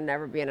then we're going to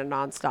never be in a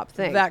nonstop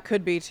thing. That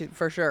could be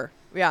for sure.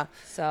 Yeah.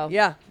 So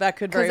Yeah, that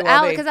could very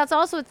well be. Because that's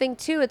also a thing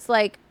too. It's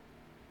like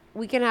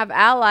we can have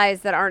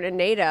allies that aren't in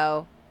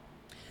NATO,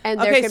 and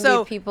there Okay, can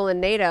so- be people in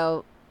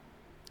NATO.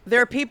 There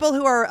are people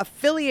who are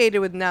affiliated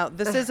with now.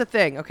 This is a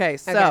thing. Okay,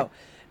 so Okay.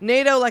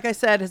 NATO, like I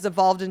said, has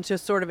evolved into a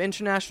sort of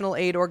international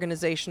aid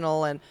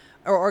organizational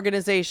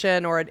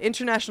organization or an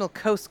international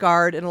coast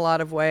guard in a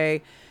lot of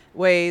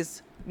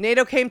ways.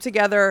 NATO came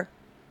together.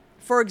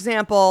 For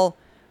example,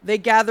 they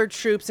gathered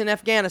troops in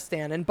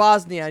Afghanistan and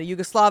Bosnia,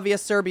 Yugoslavia,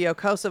 Serbia,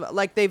 Kosovo.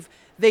 Like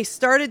they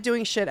started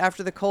doing shit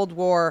after the Cold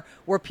War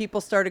where people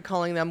started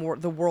calling them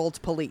the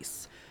world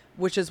police.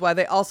 Which is why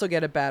they also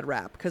get a bad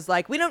rap. Because,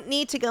 like, we don't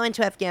need to go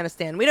into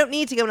Afghanistan. We don't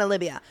need to go into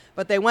Libya.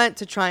 But they went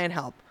to try and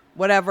help.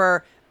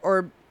 Whatever.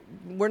 Or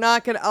we're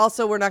not going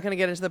to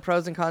get into the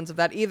pros and cons of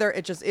that either.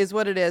 It just is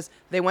what it is.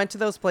 They went to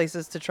those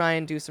places to try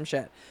and do some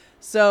shit.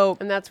 So.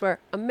 And that's where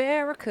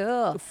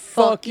America.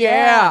 Fuck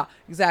yeah.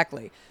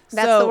 Exactly.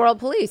 That's So, the world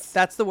police.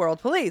 That's the world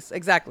police.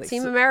 Exactly.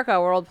 Team America,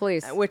 world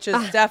police. Which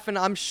is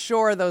definitely, I'm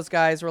sure those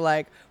guys were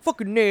like,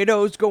 fucking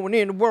NATO's going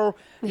in the world.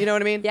 You know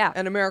what I mean? Yeah.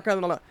 And America.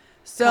 Blah, blah.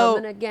 So.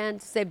 Coming again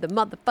to save the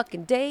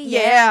motherfucking day.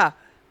 Yeah.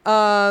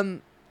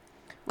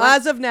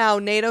 As of now,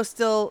 NATO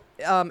still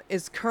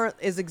is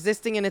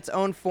existing in its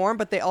own form,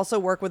 but they also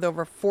work with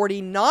over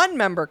 40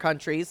 non-member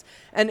countries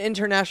and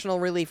international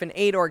relief and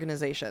aid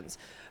organizations.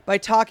 By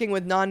talking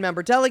with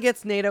non-member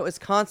delegates, NATO is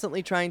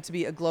constantly trying to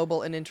be a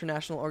global and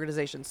international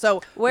organization.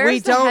 So Where's we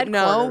the don't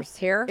know. headquarters?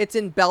 Here? It's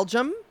in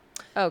Belgium.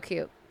 Oh,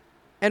 cute.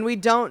 And we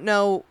don't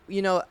know,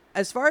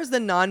 as far as the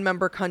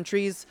non-member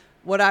countries,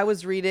 what I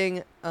was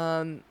reading,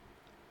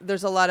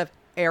 there's a lot of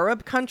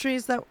Arab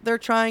countries that they're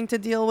trying to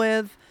deal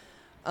with.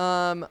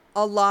 A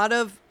lot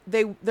of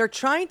they're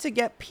trying to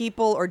get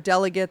people or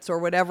delegates or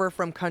whatever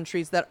from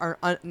countries that are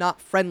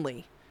not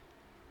friendly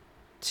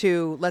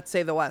to, let's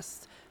say, the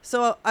West.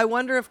 So I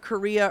wonder if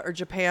Korea or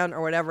Japan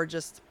or whatever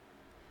just,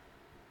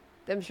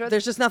 I'm sure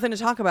there's just nothing to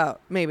talk about.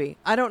 Maybe.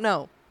 I don't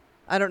know.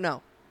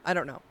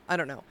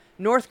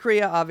 North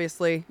Korea,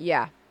 obviously.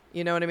 Yeah.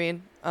 You know what I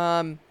mean?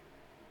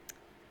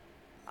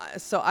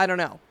 So I don't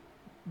know.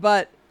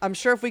 But I'm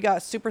sure if we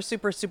got super,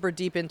 super, super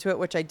deep into it,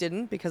 which I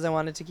didn't because I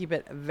wanted to keep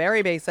it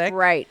very basic.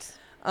 Right.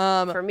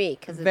 For me,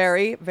 because it's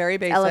very, very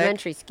basic.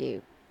 elementary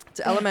Scheww.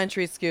 It's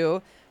elementary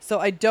Scheww. So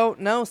I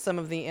don't know some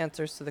of the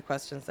answers to the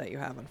questions that you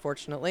have,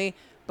 unfortunately.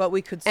 But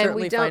we could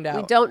certainly find out.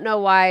 We don't know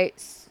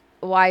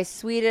why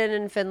Sweden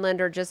and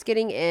Finland are just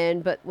getting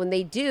in, but when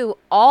they do,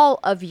 all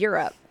of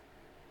Europe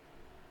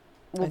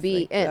will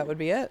be in. That would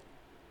be it.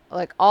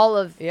 Like all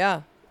of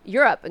Yeah.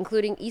 Europe,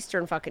 including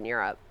Eastern fucking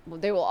Europe.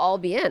 They will all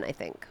be in, I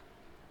think.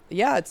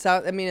 Yeah, it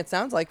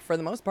sounds like for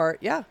the most part,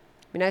 yeah. I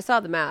mean, I saw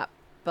the map,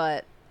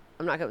 but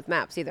I'm not good with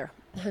maps either.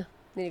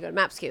 Need to go to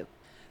Map Scheww.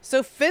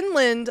 So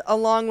Finland,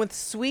 along with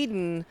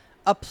Sweden,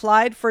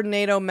 applied for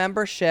NATO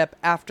membership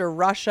after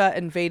Russia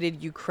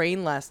invaded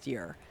Ukraine last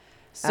year.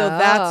 So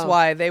that's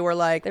why they were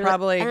like,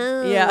 probably,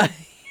 yeah.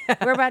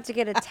 We're about to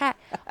get attacked.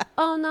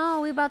 Oh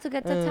no, we're about to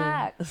get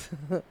attacked.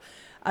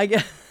 I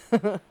guess.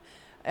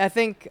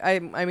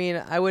 I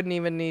mean, I wouldn't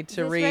even need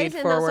to This read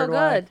raisin forward.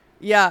 not so good.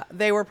 Yeah,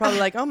 they were probably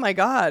like, oh my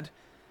God.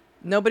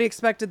 Nobody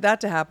expected that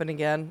to happen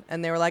again.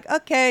 And they were like,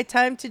 okay,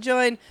 time to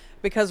join.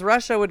 Because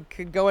Russia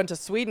could go into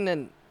Sweden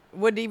and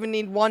wouldn't even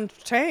need one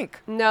tank.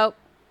 Nope.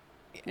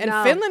 And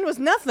No. Finland was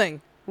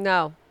nothing.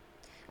 No.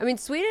 I mean,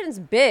 Sweden's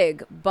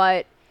big,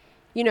 but,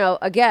 you know,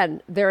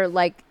 again, they're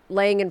like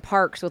laying in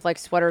parks with like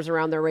sweaters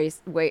around their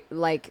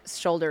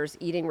shoulders,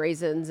 eating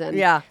raisins. And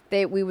Yeah.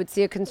 we would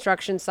see a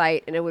construction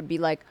site and it would be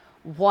like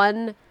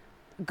one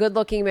good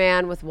looking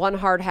man with one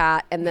hard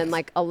hat and then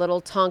like a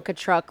little Tonka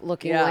truck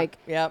looking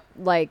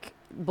like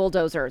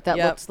bulldozer that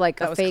Yep. looks like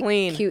That a was fake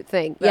clean. cute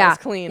thing. That was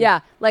clean. Yeah.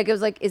 Like it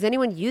was like, is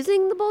anyone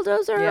using the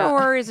bulldozer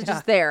or is it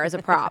just there as a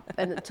prop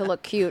and to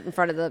look cute in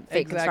front of the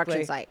fake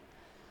construction site?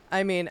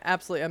 I mean,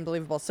 absolutely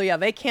unbelievable. So yeah,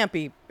 they can't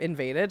be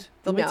invaded.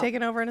 They'll be No.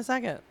 taken over in a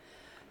second.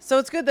 So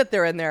it's good that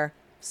they're in there.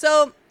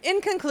 So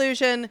in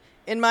conclusion,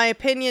 in my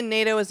opinion,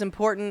 NATO is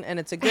important and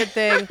it's a good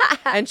thing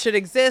and should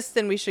exist.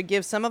 And we should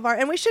give some of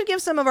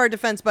our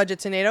defense budget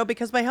to NATO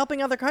because by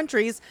helping other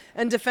countries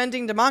and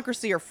defending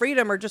democracy or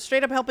freedom or just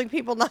straight up helping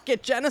people not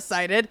get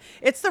genocided,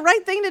 it's the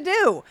right thing to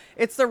do.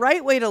 It's the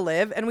right way to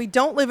live. And we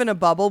don't live in a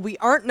bubble. We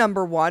aren't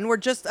number one. We're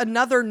just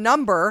another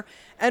number.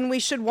 And we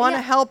should want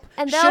to help.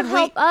 And they'll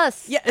help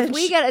us if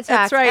we get attacked.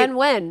 That's right. And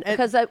when.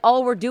 Because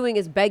all we're doing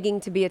is begging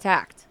to be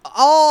attacked.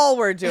 All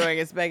we're doing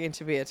is begging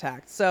to be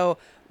attacked. So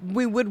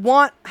we would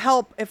want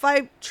help. If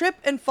I trip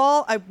and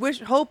fall,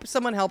 hope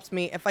someone helps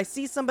me. If I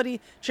see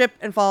somebody trip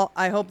and fall,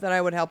 I hope that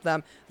I would help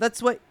them.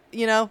 That's what,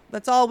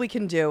 that's all we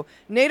can do.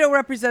 NATO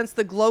represents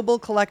the global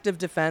collective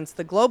defense,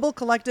 the global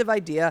collective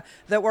idea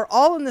that we're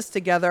all in this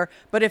together.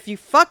 But if you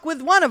fuck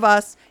with one of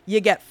us, you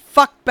get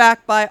fucked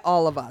back by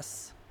all of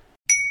us.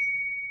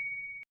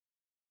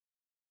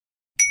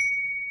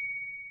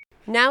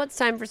 Now it's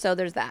time for So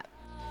There's That.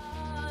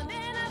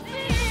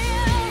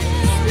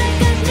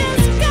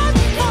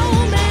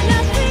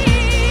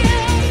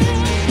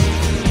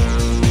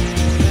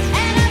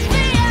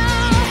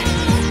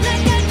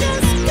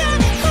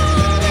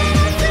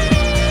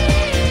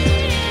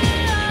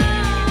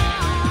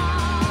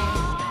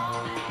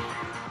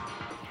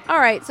 All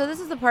right, so this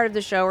is the part of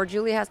the show where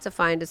Julie has to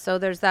find a So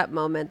There's That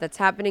moment that's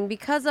happening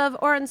because of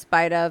or in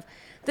spite of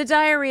the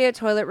diarrhea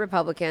toilet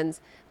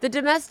Republicans, the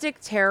domestic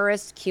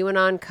terrorist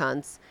QAnon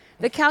cunts,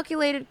 the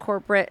calculated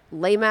corporate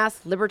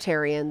lame-ass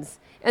libertarians,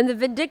 and the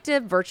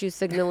vindictive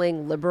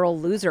virtue-signaling liberal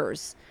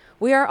losers.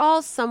 We are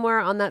all somewhere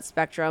on that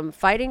spectrum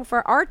fighting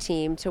for our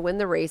team to win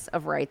the race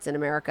of rights in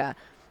America.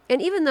 And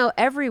even though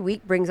every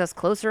week brings us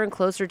closer and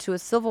closer to a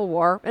civil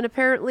war and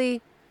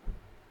apparently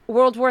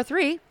World War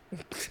III,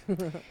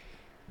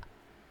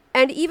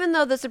 and even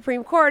though the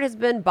Supreme Court has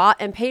been bought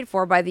and paid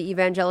for by the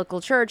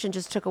evangelical church and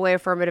just took away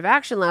affirmative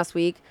action last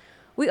week,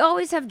 we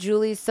always have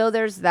Julie's So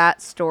There's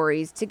That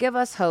stories to give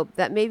us hope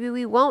that maybe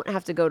we won't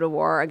have to go to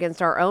war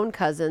against our own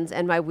cousins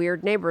and my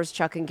weird neighbors,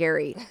 Chuck and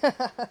Gary.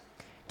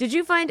 Did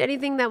you find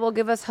anything that will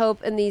give us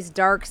hope in these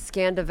dark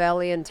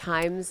Scandinavian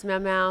times,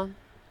 Mau?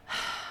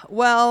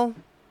 Well,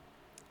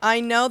 I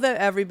know that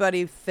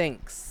everybody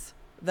thinks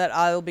that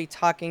I'll be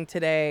talking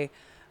today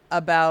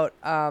about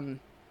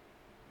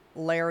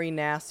Larry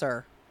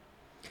Nassar,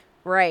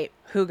 Right.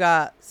 who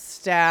got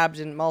stabbed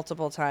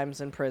multiple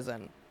times in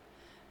prison.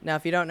 Now,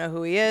 if you don't know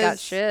who he is, Got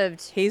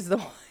shivved.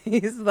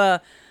 He's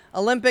the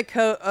Olympic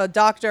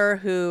doctor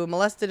who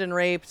molested and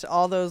raped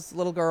all those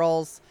little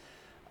girls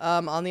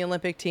on the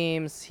Olympic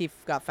teams. He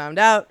got found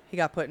out. He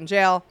got put in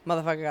jail.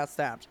 Motherfucker got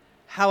stabbed.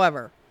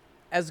 However,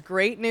 as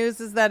great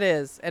news as that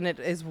is, and it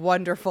is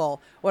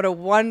wonderful, what a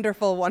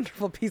wonderful,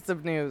 wonderful piece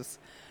of news.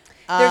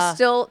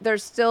 They're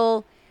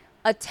still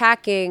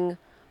attacking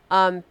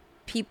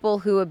people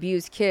who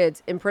abuse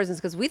kids in prisons,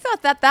 because we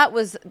thought that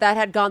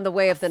had gone the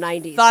way of the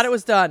 90s. Thought it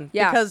was done.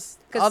 Yeah. Because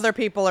 'Cause- other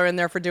people are in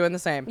there for doing the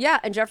same. Yeah,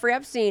 and Jeffrey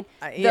Epstein,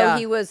 yeah. though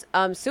he was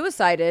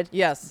suicided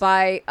Yes.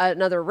 by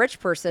another rich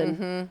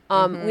person,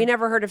 we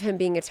never heard of him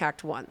being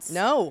attacked once.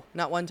 No,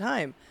 not one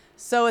time.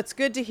 So it's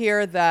good to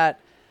hear that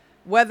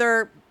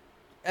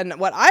and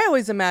what I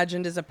always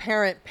imagined is a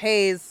parent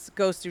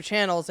goes through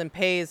channels and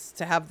pays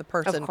to have the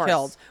person course.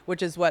 killed,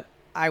 which is what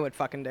I would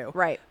fucking do.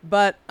 Right.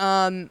 But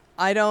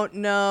I don't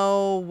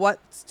know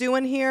what's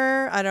doing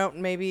here. I don't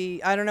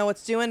know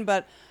what's doing,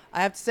 but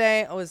I have to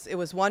say it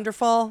was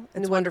wonderful.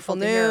 It's wonderful wonderful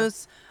to hear.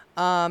 news.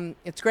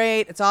 It's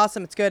great. It's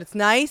awesome. It's good. It's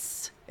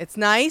nice. It's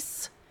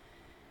nice.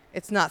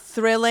 It's not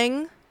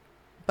thrilling,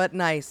 but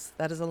nice.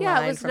 That is a Yeah, it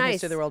line was from nice.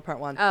 History of the World Part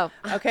 1. Oh.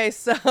 Okay,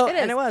 so It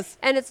is. and it was.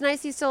 And it's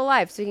nice he's still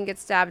alive, so he can get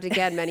stabbed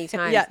again many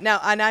times. Yeah,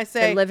 now and I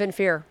say And live in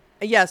fear.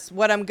 yes,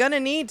 what I'm going to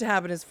need to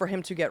happen is for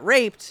him to get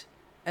raped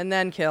and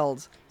then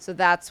killed. So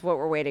that's what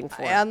we're waiting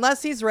for.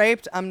 Unless he's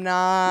raped, I'm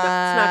not.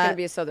 It's not going to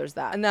be so there's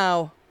that.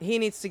 No, he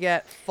needs to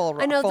get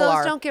full. I know full those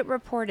R. don't get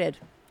reported.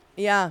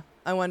 Yeah,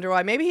 I wonder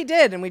why. Maybe he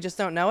did, and we just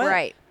don't know it.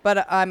 Right.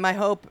 But my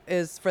hope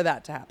is for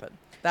that to happen.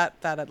 That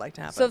I'd like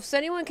to happen. So if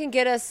anyone can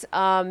get us,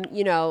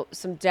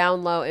 some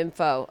down low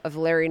info of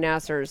Larry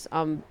Nasser's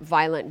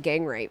violent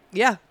gang rape.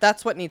 yeah,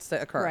 that's what needs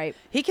to occur. Right.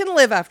 He can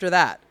live after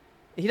that.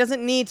 He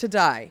doesn't need to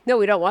die. No,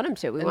 we don't want him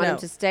to. We want No. him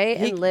to stay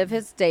He- and live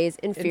his days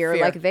in fear,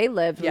 fear. like they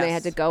lived when they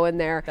had Yes. to go in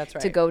there That's to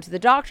right. go to the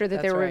doctor that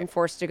they That's were right. being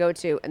forced to go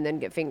to and then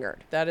get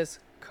fingered. That is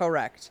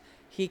correct.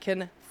 He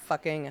can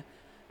fucking,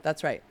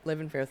 that's right, live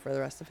in fear for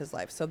the rest of his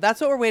life. So that's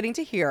what we're waiting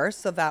to hear.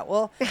 So that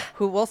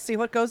we'll see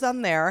what goes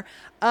on there.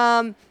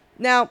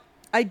 Now,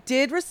 I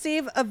did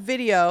receive a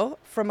video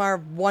from our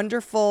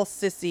wonderful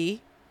sissy,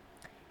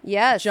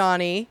 Yes.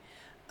 Johnny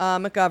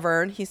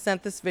McGovern. He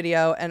sent this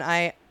video, and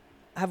I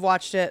have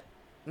watched it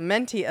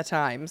many a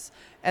times.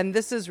 And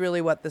this is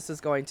really what this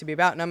is going to be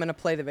about. And I'm going to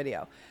play the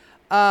video.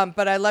 But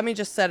let me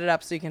just set it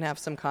up so you can have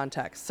some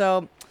context.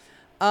 So,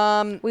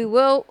 We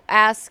will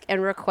ask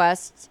and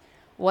request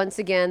once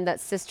again that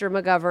Sister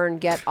McGovern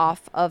get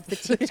off of the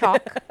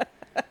TikTok.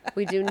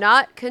 We do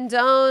not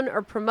condone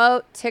or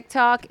promote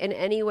TikTok in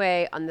any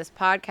way on this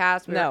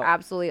podcast. We No. are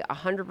absolutely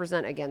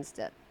 100% against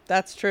it.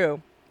 that's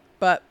true.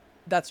 But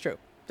that's true.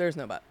 There's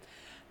no but.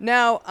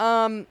 Now,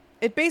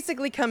 it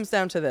basically comes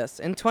down to this.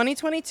 In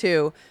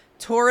 2022,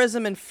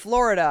 tourism in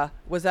Florida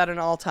was at an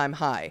all-time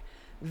high.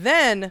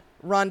 Then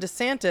Ron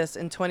DeSantis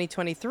in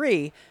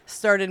 2023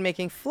 started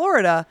making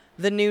Florida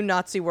the new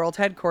Nazi world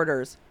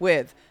headquarters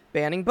with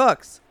banning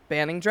books,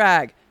 banning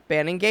drag,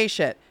 banning gay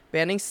shit,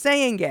 banning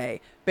saying gay,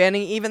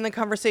 banning even the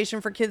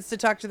conversation for kids to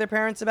talk to their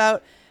parents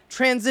about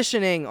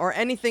transitioning or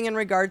anything in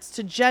regards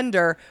to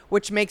gender,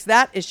 which makes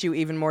that issue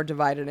even more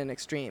divided and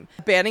extreme.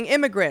 Banning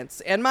immigrants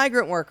and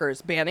migrant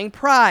workers, banning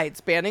prides,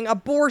 banning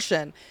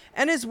abortion,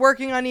 and is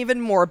working on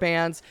even more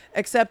bans,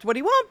 except what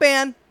he won't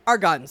ban are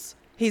guns.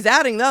 He's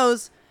adding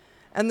those.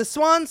 And the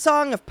swan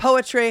song of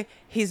poetry,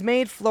 he's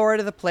made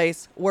Florida the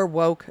place where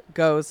woke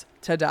goes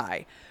to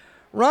die.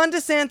 Ron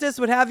DeSantis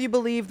would have you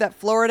believe that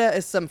Florida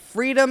is some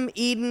freedom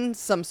Eden,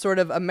 some sort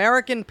of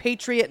American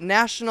patriot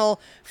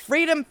national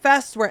freedom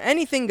fest where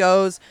anything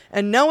goes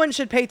and no one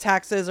should pay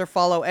taxes or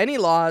follow any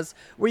laws,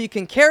 where you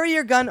can carry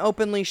your gun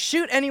openly,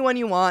 shoot anyone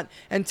you want,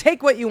 and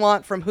take what you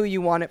want from who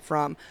you want it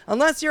from.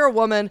 Unless you're a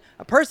woman,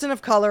 a person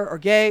of color, or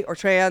gay, or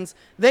trans,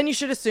 then you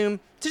should assume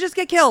to just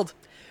get killed.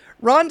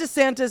 Ron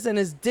DeSantis and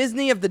his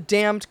Disney of the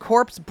damned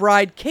corpse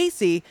bride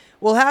Casey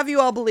will have you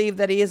all believe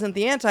that he isn't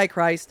the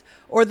Antichrist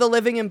or the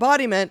living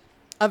embodiment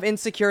of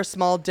insecure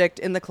small-dicked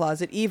in the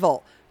closet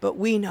evil. But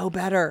we know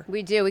better.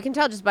 We do. We can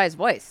tell just by his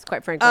voice,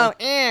 quite frankly. Oh,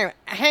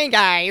 hey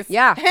guys.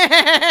 Yeah.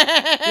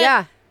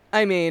 Yeah.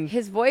 I mean,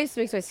 His voice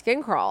makes my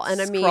skin crawl.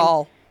 And I mean,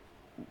 crawl.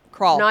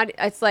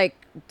 it's like,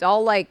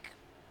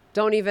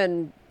 don't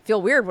even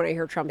feel weird when I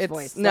hear Trump's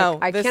voice. no,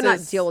 Like, I this cannot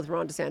is- deal with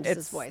Ron DeSantis'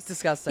 it's voice.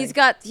 disgusting.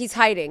 He's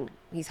hiding.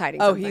 He's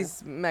hiding Oh, something.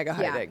 he's mega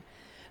Yeah. hiding.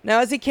 Now,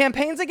 as he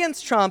campaigns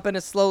against Trump and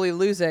is slowly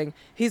losing,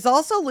 he's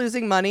also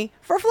losing money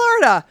for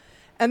Florida.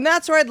 And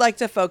that's where I'd like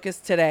to focus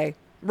today.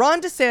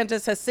 Ron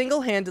DeSantis has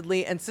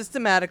single-handedly and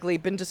systematically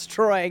been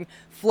destroying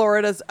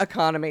Florida's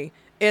economy.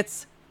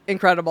 It's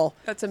incredible.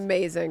 That's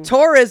amazing.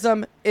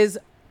 Tourism is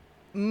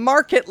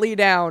markedly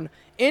down.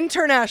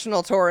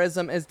 International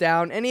tourism is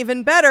down. And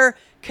even better,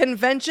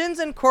 conventions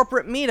and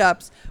corporate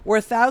meetups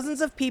where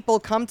thousands of people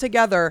come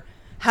together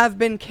have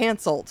been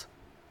canceled.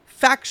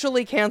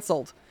 Factually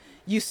canceled.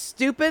 You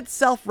stupid,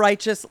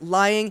 self-righteous,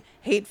 lying,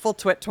 hateful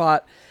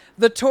twit-twat.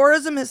 The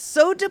tourism is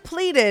so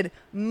depleted,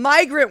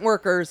 migrant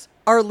workers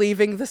are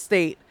leaving the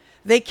state.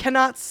 They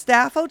cannot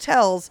staff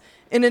hotels,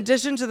 in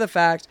addition to the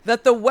fact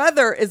that the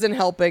weather isn't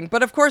helping.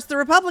 But of course, the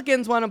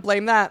Republicans want to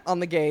blame that on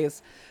the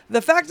gays.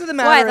 The fact of the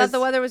matter Why? I is thought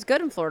the weather was good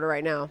in Florida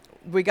right now.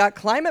 we got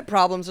climate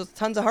problems with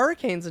tons of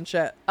hurricanes and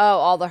shit. Oh,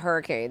 all the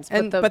hurricanes.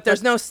 But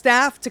there's no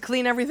staff to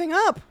clean everything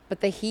up. But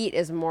the heat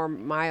is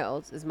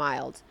mild.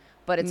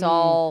 But it's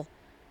all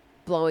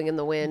blowing in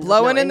the wind. with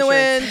Blowing no in the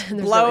insurance. wind, There's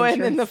no blowing in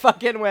insurance. the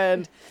fucking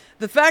wind.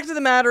 The fact of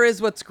the matter is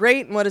what's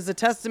great and what is a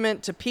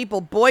testament to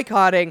people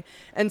boycotting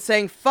and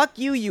saying, fuck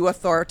you, you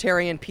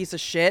authoritarian piece of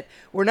shit.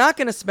 We're not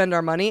going to spend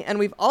our money. And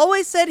we've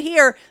always said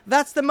here,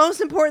 that's the most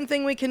important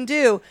thing we can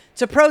do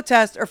to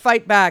protest or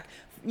fight back.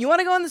 You want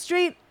to go on the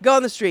street? Go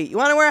on the street. You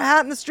want to wear a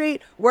hat in the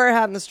street? Wear a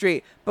hat in the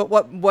street. But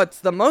what's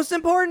the most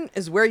important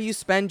is where you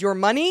spend your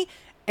money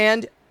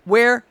and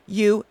where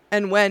you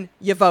and when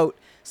you vote.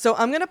 So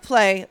I'm going to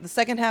play the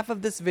second half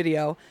of this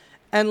video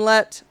and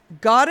let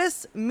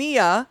Goddess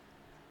Mia,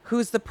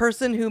 who's the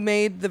person who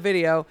made the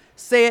video,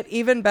 say it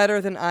even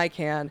better than I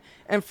can.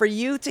 And for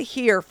you to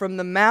hear from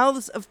the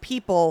mouths of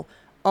people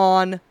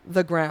on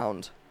the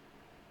ground.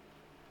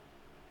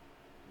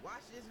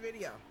 Watch this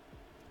video,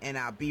 and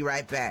I'll be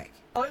right back.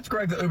 Oh, it's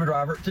Greg, the Uber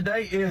driver.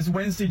 Today is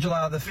Wednesday,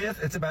 July the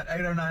 5th. It's about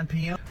 8:09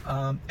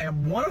 p.m.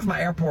 And one of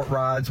my airport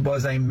rides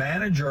was a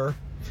manager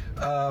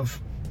of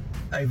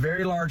a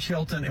very large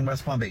Hilton in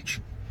West Palm Beach.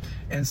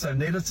 And so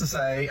needless to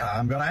say,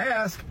 I'm going to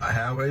ask,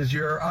 how is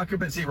your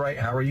occupancy rate?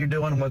 How are you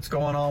doing? What's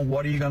going on?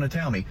 What are you going to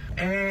tell me?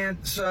 And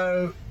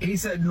so he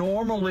said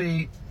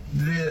normally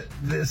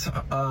this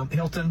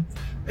Hilton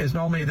is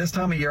normally this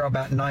time of year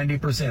about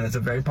 90%. It's a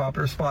very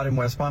popular spot in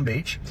West Palm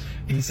Beach.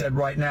 He said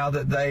right now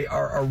that they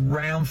are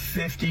around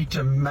 50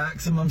 to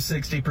maximum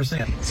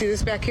 60%. See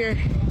this back here?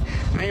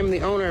 I am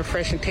the owner of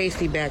Fresh and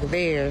Tasty back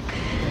there,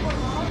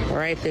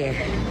 right there.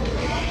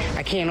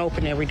 I can't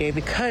open every day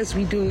because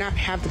we do not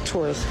have the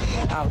tourists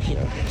out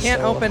here.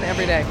 Can't open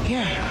every day.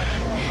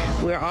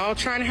 Yeah, we're all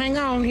trying to hang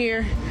on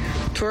here.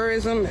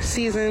 Tourism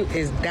season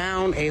is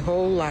down a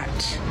whole lot.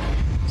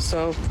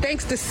 So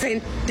thanks to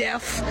Saint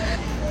Def,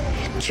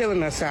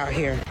 killing us out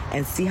here.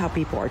 And see how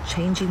people are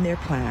changing their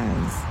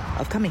plans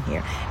of coming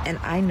here. And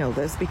I know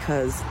this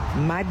because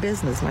my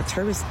business, my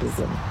tourist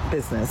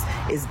business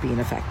is being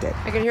affected.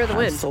 I can hear the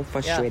wind. I'm so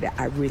frustrated. Yeah.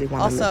 I really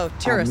want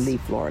to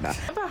leave Florida.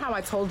 Remember how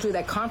I told you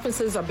that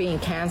conferences are being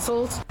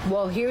canceled?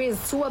 Well, here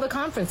is two other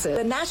conferences.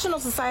 The National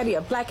Society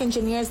of Black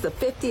Engineers, the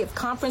 50th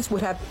conference,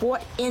 would have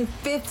brought in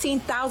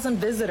 15,000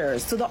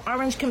 visitors to the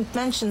Orange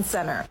Convention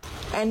Center,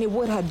 and it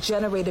would have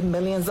generated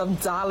millions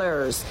of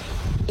dollars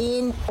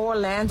in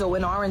Orlando,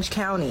 in Orange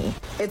County.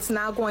 It's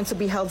now going to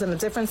be held in a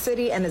different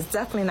city, and it's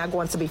definitely not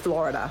going to be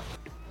Florida.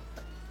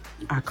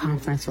 Our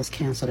conference was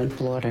canceled in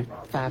Florida.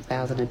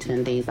 5,000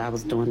 attendees. I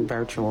was doing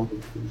virtual.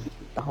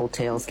 The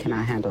hotels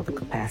cannot handle the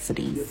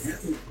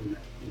capacities.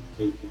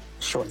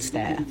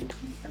 Short-staffed.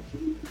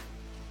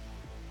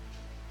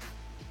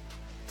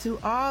 To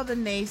all the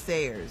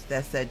naysayers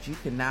that said you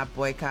cannot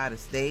boycott a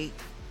state,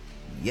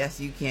 yes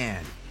you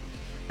can.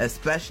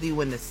 Especially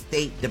when the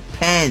state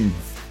depends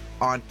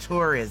on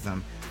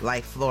tourism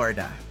like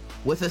Florida.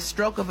 With a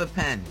stroke of a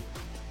pen,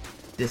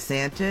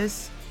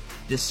 DeSantis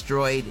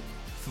destroyed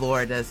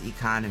Florida's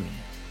economy.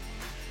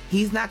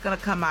 He's not going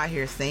to come out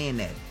here saying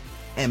that.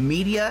 And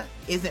media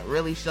isn't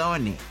really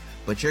showing it,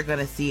 but you're going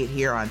to see it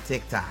here on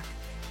TikTok.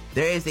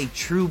 There is a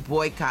true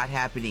boycott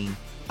happening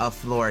of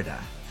Florida.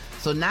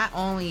 So not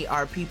only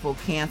are people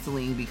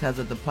canceling because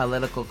of the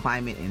political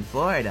climate in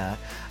Florida,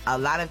 a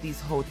lot of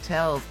these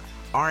hotels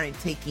aren't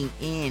taking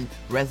in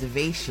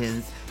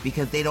reservations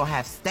because they don't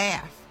have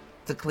staff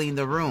to clean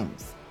the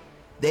rooms.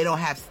 They don't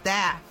have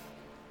staff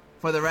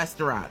for the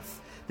restaurants.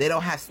 They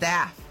don't have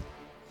staff.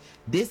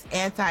 This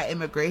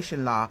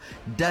anti-immigration law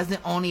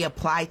doesn't only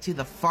apply to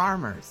the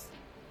farmers.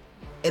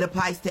 It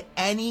applies to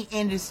any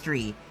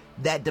industry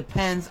that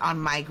depends on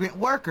migrant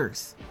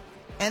workers.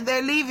 And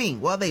they're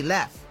leaving. Well, they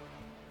left.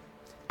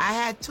 I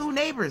had 2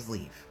 neighbors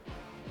leave.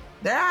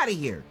 They're out of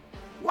here.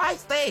 Why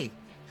stay?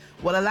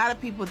 What a lot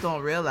of people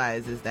don't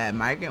realize is that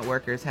migrant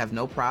workers have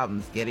no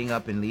problems getting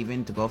up and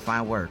leaving to go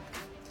find work.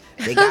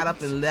 They got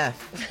up and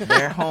left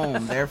their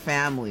home, their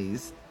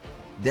families,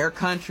 their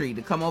country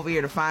to come over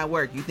here to find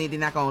work. You think they're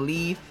not going to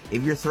leave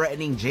if you're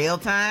threatening jail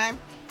time?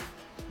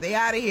 They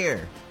out of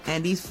here.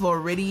 And these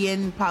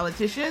Floridian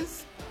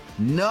politicians?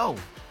 No,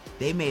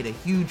 they made a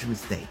huge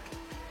mistake.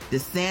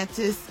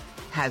 DeSantis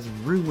has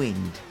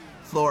ruined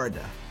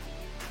Florida.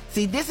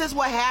 See, this is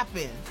what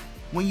happens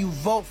when you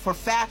vote for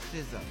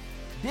fascism.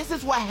 This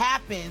is what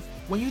happens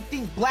when you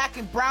think black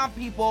and brown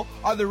people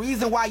are the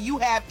reason why you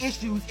have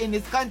issues in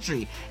this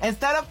country.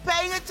 Instead of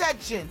paying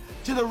attention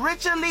to the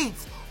rich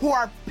elites who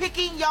are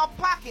picking your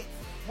pockets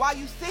while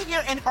you sit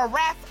here and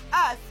harass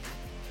us,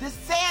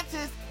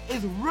 DeSantis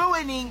is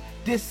ruining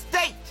this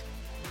state.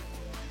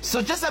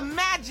 So just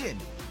imagine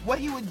what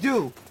he would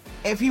do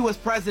if he was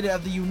president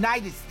of the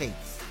United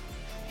States.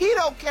 He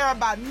don't care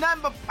about none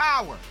but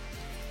power.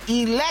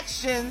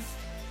 Elections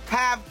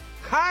have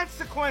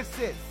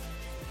consequences.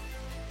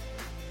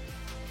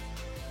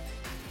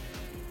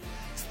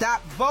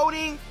 Stop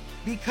voting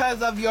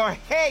because of your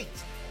hate.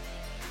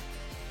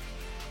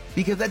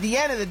 Because at the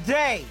end of the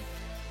day,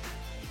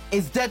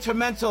 it's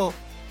detrimental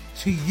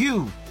to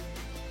you,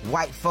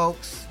 white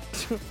folks.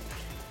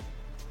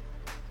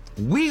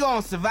 We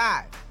gonna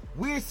survive.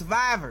 We're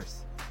survivors.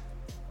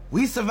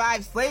 We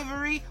survived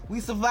slavery. We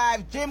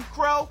survived Jim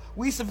Crow.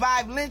 We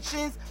survived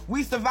lynchings.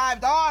 We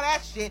survived all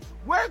that shit.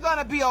 We're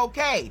gonna be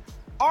okay.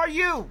 Are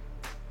you?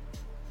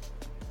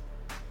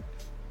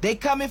 They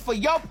coming for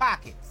your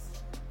pockets,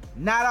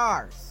 not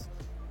ours.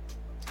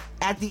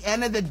 At the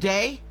end of the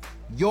day,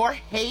 your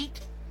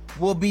hate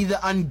will be the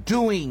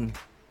undoing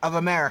of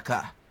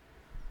America.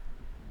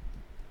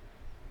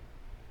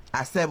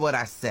 I said what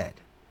I said.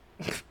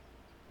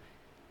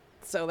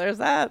 So there's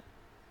that.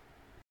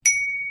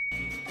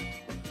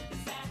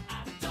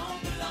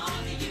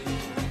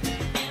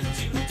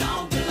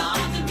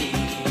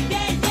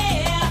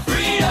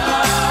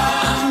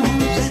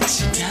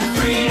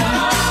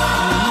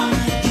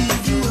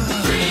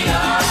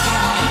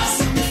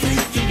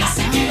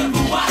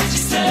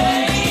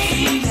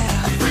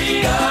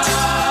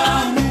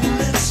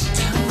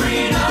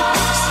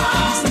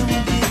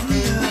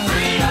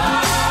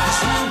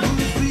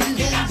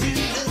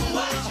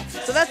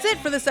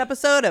 For this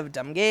episode of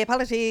Dumb Gay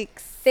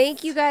Politics.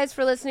 Thank you guys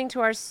for listening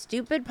to our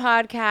stupid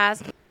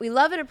podcast. We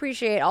love and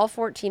appreciate all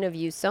 14 of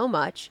you so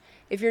much.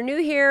 If you're new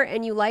here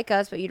and you like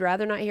us but you'd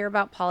rather not hear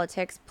about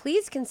politics,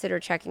 please consider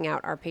checking out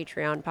our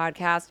Patreon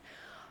podcast.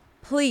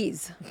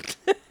 Please.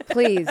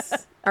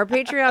 Our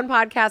Patreon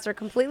podcasts are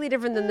completely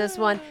different than this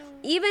one.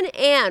 Even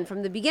Anne,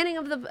 from the beginning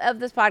of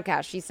this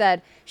podcast, she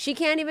said she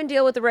can't even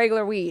deal with the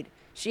regular weed.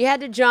 She had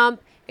to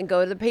jump and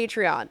go to the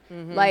Patreon.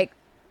 Like,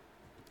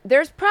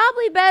 there's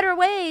probably better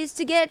ways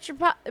to get your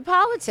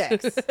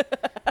politics.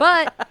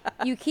 But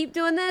you keep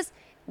doing this,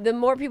 the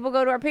more people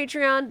go to our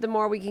Patreon, the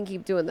more we can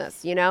keep doing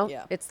this, you know?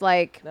 Yeah. It's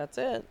like... That's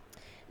it.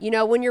 You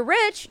know, when you're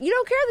rich, you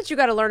don't care that you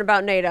got to learn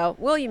about NATO,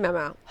 will you,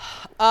 Memo?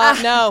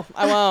 No,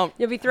 I won't.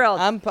 You'll be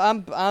thrilled. I'm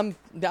trying to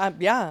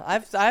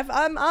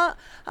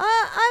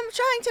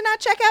not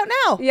check out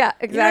now. Yeah,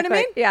 exactly. You know what I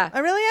mean? Yeah. I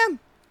really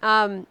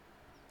am.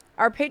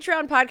 Our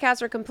Patreon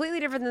podcasts are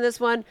completely different than this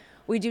one.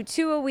 We do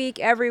 2 a week,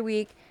 every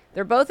week.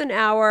 They're both an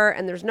hour,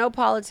 and there's no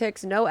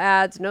politics, no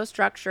ads, no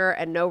structure,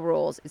 and no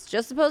rules. It's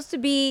just supposed to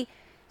be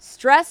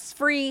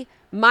stress-free,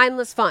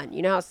 mindless fun.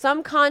 You know how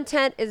some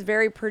content is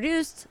very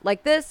produced,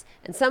 like this,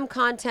 and some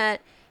content,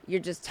 you're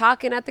just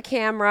talking at the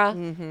camera.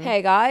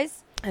 Hey,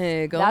 guys.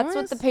 Hey, guys. That's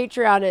what the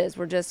Patreon is.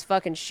 We're just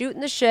fucking shooting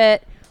the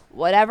shit.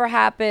 Whatever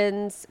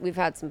happens, we've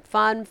had some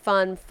fun.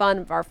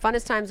 Our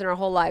funnest times in our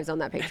whole lives on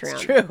that Patreon.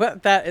 That's true.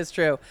 That is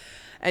true.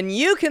 And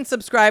you can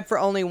subscribe for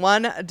only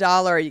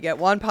 $1. You get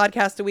 1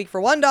 podcast a week for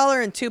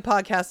 $1 and 2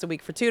 podcasts a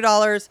week for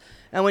 $2.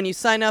 And when you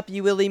sign up,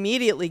 you will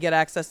immediately get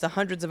access to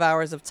hundreds of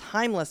hours of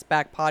timeless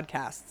back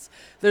podcasts.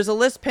 There's a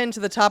list pinned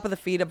to the top of the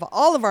feed of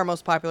all of our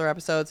most popular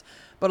episodes,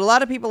 but a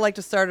lot of people like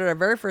to start at our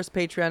very first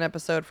Patreon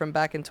episode from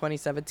back in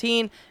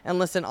 2017 and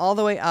listen all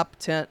the way up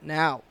to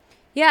now.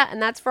 Yeah, and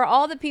that's for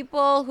all the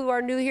people who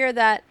are new here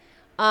that,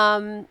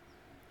 I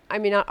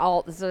mean, not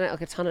all, this isn't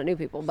like a ton of new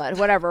people, but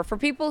whatever. For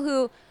people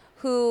who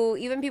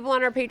even people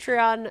on our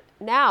Patreon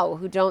now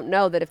who don't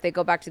know that if they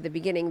go back to the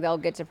beginning, they'll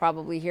get to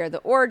probably hear the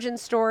origin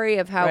story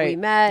of how we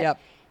met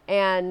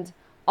and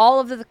all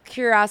of the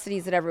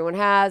curiosities that everyone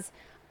has.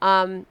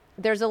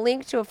 There's a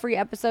link to a free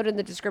episode in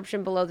the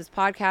description below this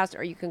podcast,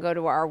 or you can go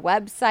to our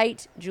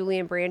website,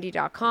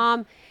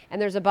 julieandbrandy.com,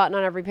 and there's a button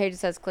on every page that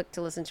says click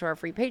to listen to our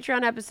free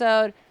Patreon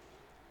episode.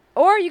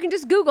 Or you can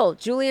just Google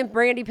Julie and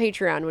Brandy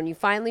Patreon when you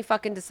finally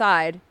fucking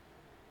decide.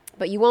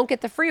 But you won't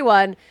get the free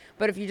one.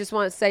 But if you just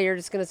want to say you're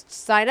just going to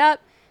sign up,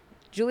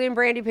 Julie and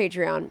Brandy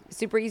Patreon.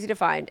 Super easy to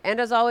find. And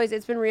as always,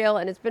 it's been real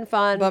and it's been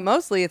fun. But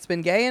mostly it's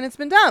been gay and it's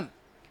been dumb.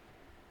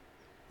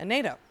 And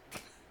NATO.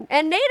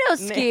 And NATO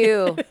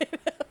Scheww.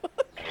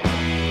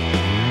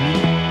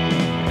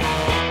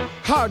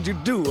 How'd you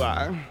do?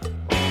 I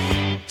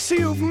see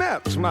you've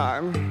met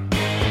my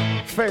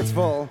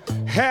faithful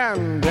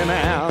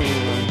hand-in-hand.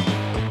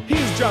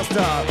 He's just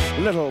a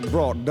little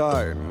brought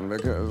down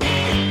because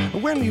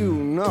when you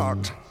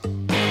knocked,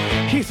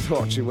 he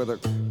thought you were the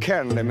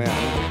candy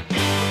man.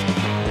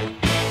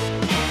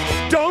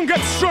 Don't get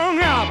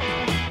strung up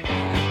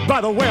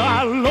by the way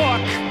I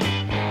look.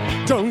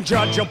 Don't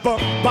judge a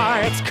book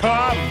by its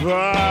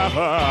cover.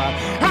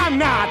 I'm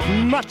not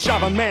much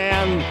of a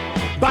man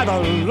by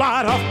the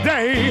light of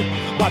day,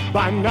 but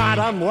by night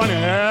I'm one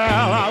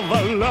hell of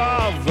a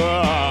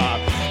lover.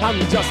 I'm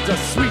just a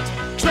sweet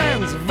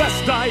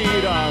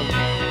transvestite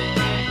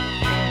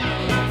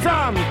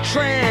from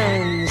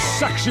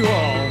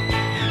transsexual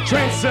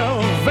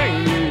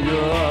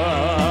Transylvania.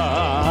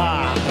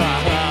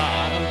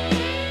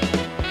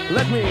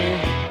 Let me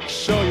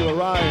show you a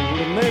rhyme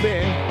and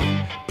maybe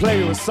play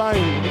you a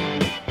sign.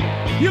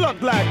 You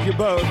look like you're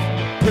both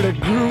pretty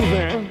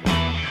groovy.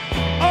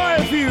 Or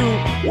if you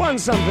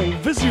want something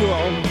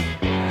visual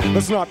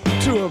that's not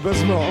too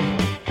abysmal,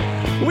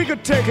 we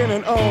could take in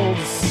an old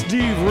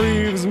Steve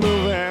Reeves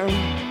movie.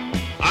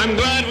 I'm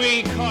glad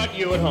we caught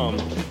you at home.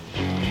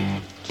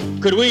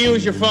 Could we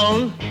use your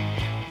phone?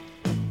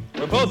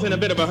 We're both in a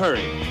bit of a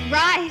hurry.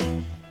 Right.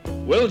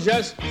 We'll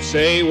just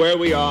say where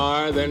we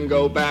are, then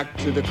go back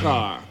to the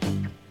car.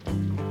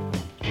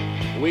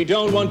 We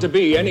don't want to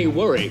be any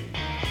worry.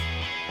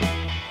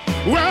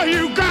 Well,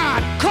 you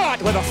got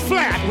caught with a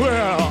flat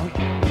world.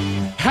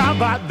 How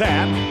about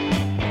that?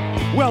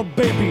 Well,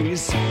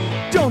 babies,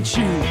 don't don't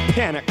you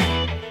panic.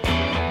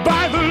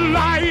 By the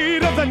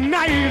light of the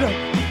night,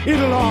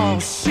 it'll all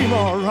seem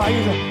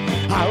alright.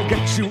 I'll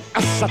get you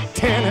a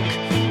satanic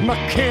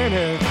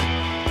mechanic.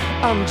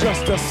 I'm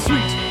just a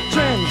sweet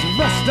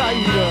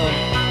transvestite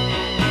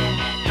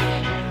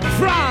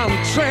from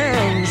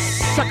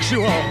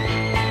transsexual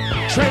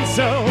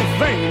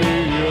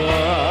Transylvania.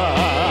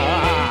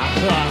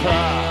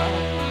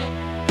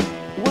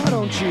 Why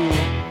don't you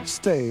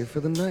stay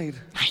for the night?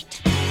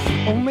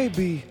 Or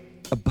maybe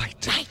a bite.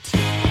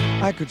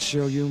 I could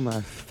show you my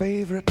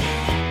favorite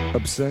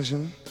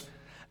obsession.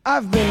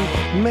 I've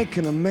been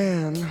making a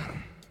man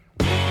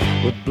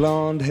with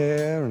blonde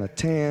hair and a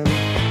tan,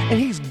 and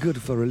he's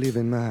good for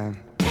relieving my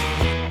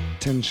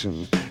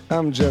tension.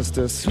 I'm just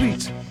a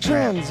sweet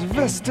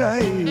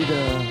transvestite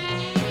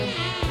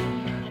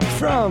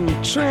from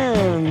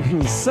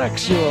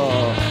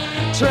transsexual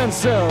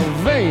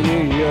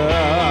Transylvania.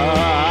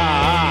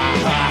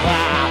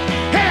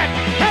 Hey,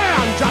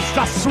 I'm just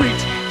a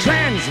sweet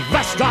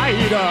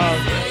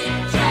transvestite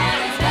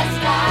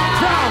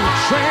from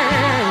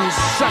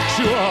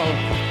transsexual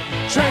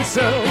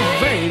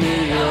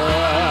Transylvania.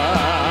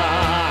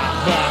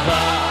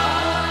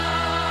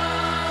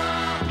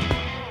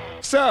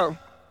 So,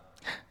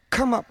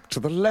 come up to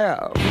the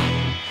lab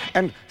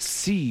and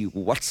see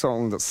what's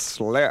on the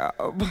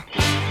slab.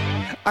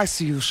 I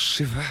see you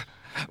shiver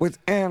with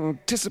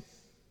anticipation.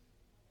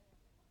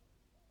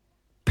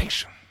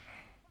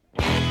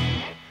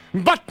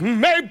 But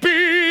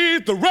maybe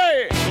the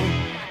rain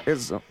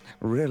is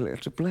really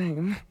to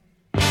blame.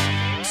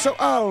 So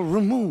I'll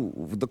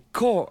remove the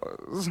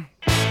cause.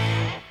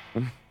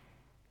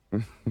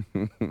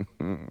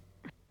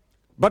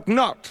 But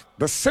not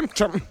the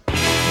symptom.